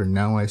offer, and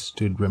now I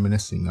stood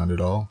reminiscing on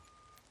it all.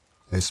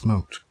 I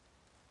smoked.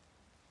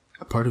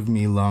 A part of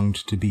me longed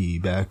to be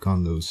back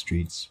on those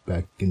streets,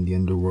 back in the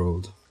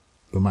underworld,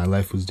 but my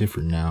life was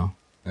different now.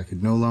 I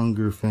could no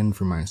longer fend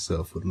for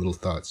myself with little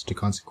thoughts to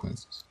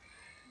consequences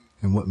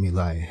and what may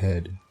lie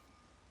ahead.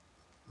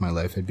 My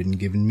life had been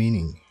given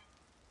meaning.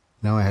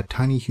 Now I had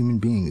tiny human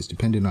beings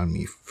dependent on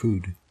me for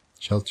food,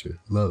 shelter,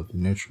 love,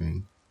 and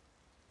nurturing.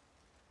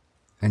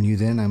 I knew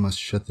then I must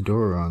shut the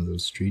door on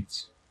those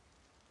streets.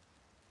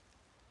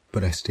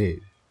 But I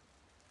stayed,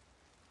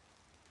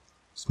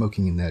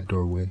 smoking in that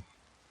doorway.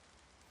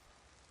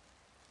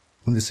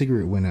 When the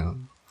cigarette went out,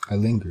 I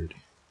lingered.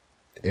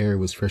 The air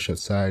was fresh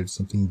outside,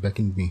 something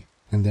beckoned me,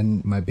 and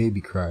then my baby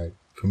cried.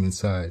 From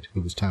inside, it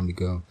was time to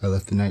go. I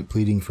left the night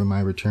pleading for my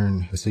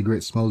return. A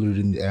cigarette smoldered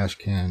in the ash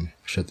can.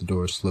 I shut the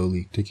door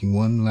slowly, taking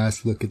one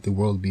last look at the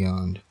world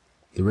beyond.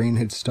 The rain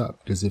had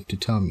stopped, as if to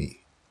tell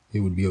me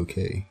it would be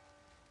okay.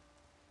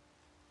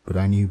 But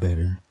I knew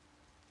better.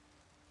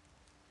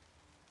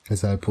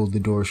 As I pulled the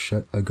door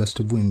shut, a gust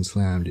of wind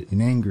slammed in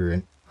anger,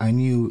 and I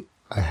knew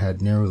I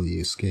had narrowly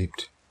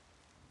escaped.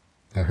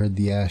 I heard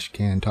the ash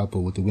can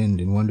topple with the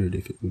wind and wondered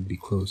if it would be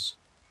close.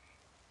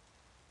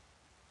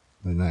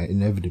 Then I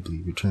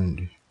inevitably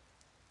returned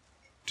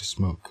to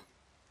smoke.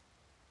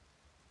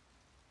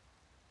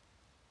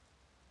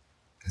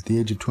 At the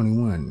age of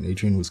 21,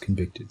 Adrian was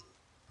convicted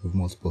of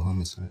multiple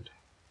homicide.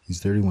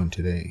 He's 31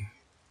 today.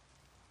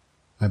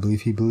 I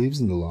believe he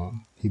believes in the law.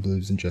 He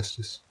believes in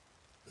justice.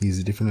 He has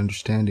a different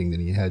understanding than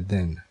he had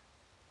then,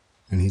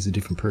 and he's a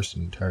different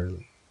person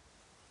entirely.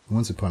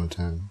 Once upon a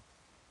time,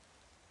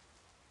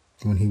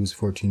 when he was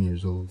 14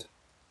 years old,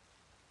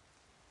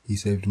 he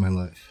saved my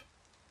life.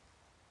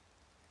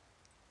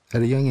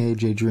 At a young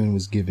age, Adrian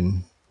was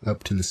given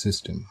up to the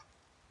system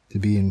to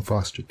be in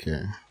foster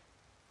care.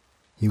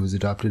 He was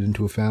adopted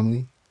into a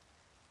family,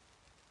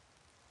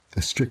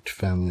 a strict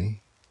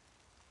family.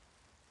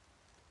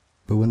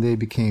 But when they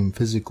became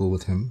physical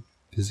with him,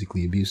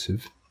 physically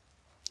abusive,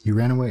 he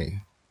ran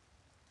away.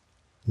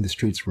 The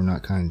streets were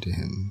not kind to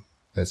him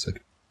at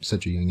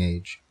such a young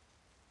age.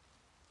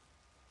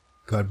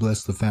 God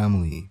bless the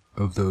family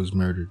of those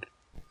murdered,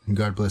 and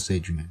God bless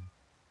Adrian.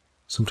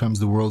 Sometimes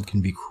the world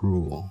can be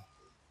cruel.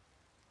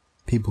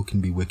 People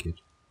can be wicked.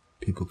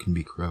 People can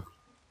be corrupt.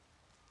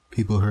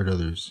 People hurt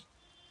others.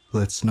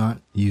 Let's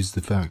not use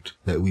the fact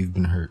that we've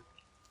been hurt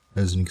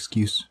as an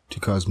excuse to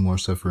cause more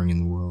suffering in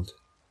the world.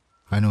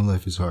 I know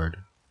life is hard.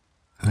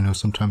 I know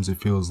sometimes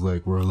it feels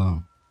like we're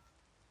alone.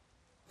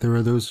 There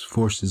are those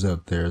forces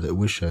out there that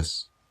wish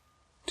us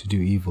to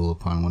do evil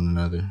upon one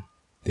another.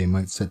 They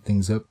might set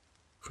things up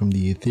from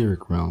the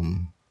etheric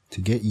realm to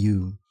get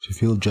you to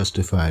feel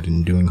justified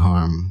in doing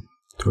harm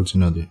towards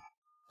another.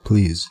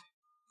 Please,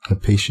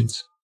 have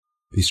patience,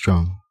 be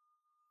strong,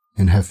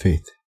 and have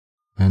faith.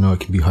 I know it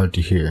can be hard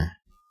to hear.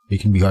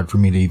 It can be hard for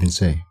me to even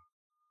say,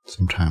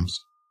 sometimes.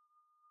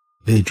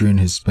 Adrian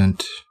has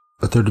spent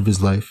a third of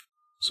his life,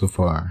 so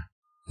far,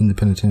 in the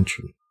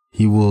penitentiary.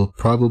 He will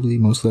probably,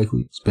 most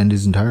likely, spend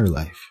his entire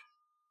life,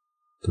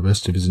 the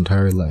rest of his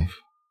entire life,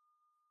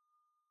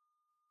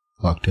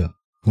 locked up.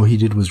 What he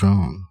did was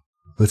wrong.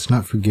 Let's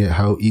not forget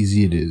how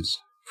easy it is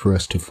for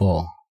us to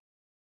fall.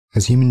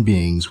 As human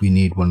beings, we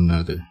need one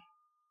another.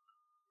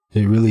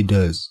 It really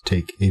does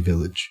take a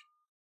village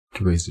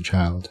to raise a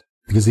child.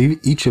 Because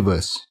each of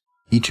us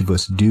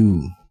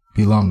do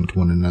belong to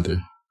one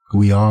another.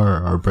 We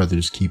are our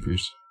brother's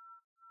keepers.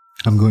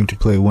 I'm going to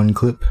play one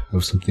clip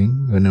of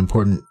something, an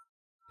important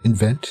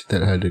event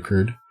that had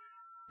occurred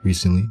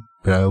recently,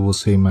 but I will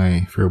say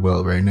my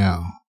farewell right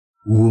now.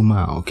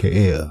 Uumau ke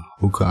ea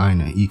o ka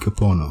aina I ka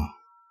pono.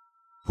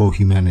 O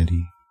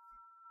humanity.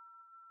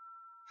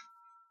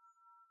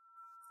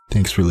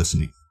 Thanks for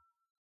listening.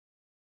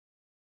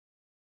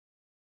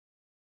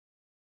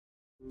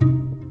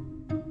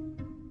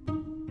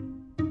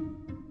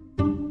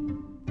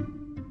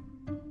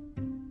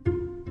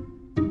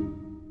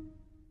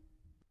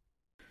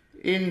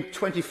 In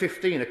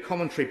 2015, a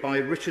commentary by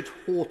Richard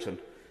Horton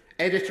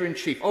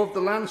editor-in-chief of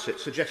The Lancet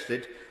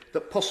suggested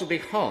that possibly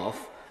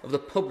half of the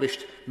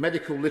published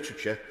medical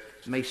literature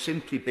may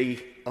simply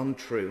be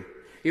untrue.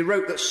 He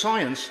wrote that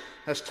science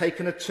has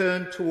taken a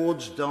turn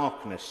towards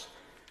darkness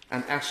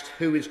and asked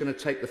who is going to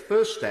take the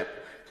first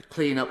step to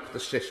clean up the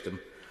system.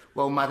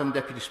 Well, Madam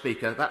Deputy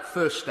Speaker, that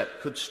first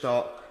step could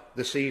start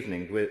this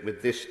evening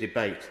with this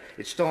debate.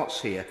 It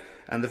starts here,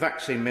 and the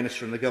Vaccine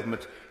Minister and the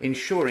Government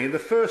ensuring in the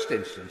first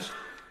instance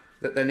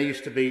that there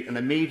needs to be an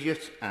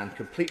immediate and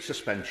complete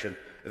suspension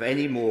of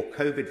any more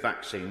COVID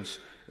vaccines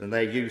and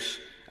their use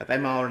of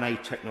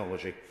mRNA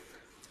technology.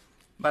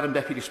 Madam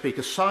Deputy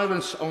Speaker,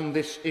 silence on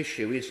this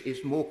issue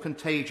is more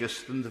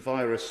contagious than the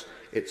virus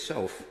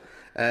itself.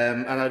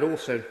 And I'd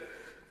also,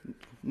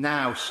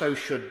 now so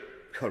should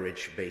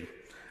courage be.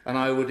 And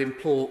I would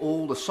implore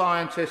all the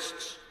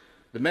scientists,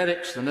 the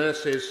medics, the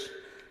nurses,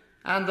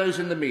 and those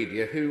in the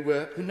media who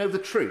know the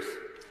truth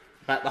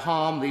about the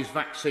harm these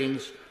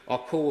vaccines are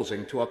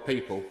causing to our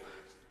people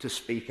to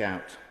speak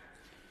out.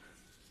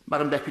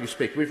 Madam Deputy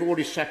Speaker, we've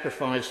already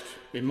sacrificed,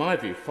 in my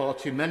view, far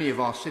too many of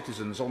our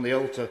citizens on the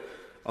altar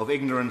of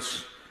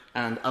ignorance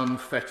and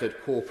unfettered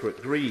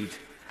corporate greed.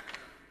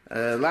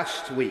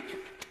 Last week,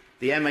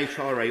 the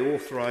MHRA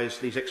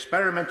authorised these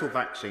experimental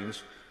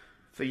vaccines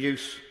for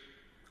use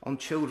on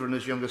children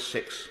as young as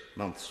 6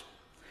 months.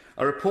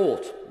 A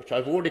report, which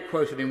I've already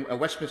quoted in a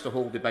Westminster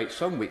Hall debate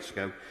some weeks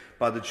ago,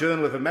 by the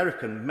Journal of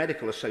American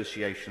Medical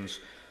Associations,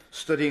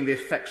 studying the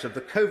effects of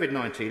the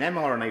COVID-19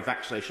 mRNA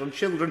vaccination on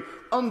children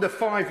under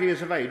 5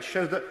 years of age,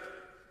 showed that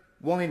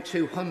 1 in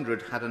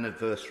 200 had an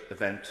adverse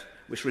event,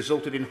 which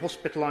resulted in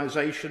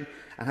hospitalisation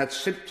and had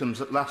symptoms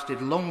that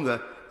lasted longer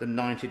than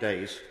 90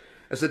 days.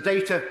 As the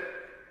data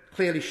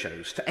clearly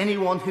shows, to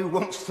anyone who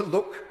wants to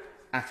look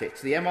at it,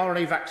 the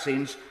mRNA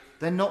vaccines,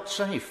 they're not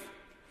safe,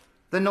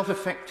 they're not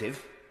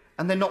effective,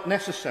 and they're not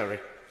necessary.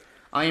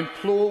 I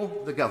implore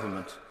the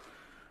Government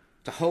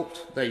to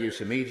halt their use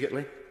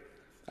immediately,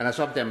 and as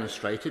I've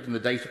demonstrated, and the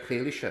data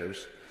clearly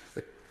shows,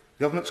 the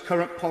Government's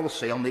current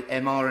policy on the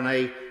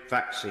mRNA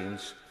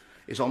vaccines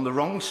is on the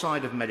wrong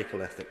side of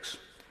medical ethics.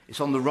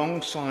 It's on the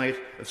wrong side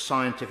of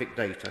scientific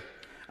data,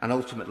 and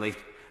ultimately,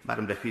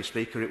 Madam Deputy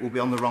Speaker, it will be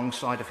on the wrong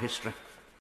side of history.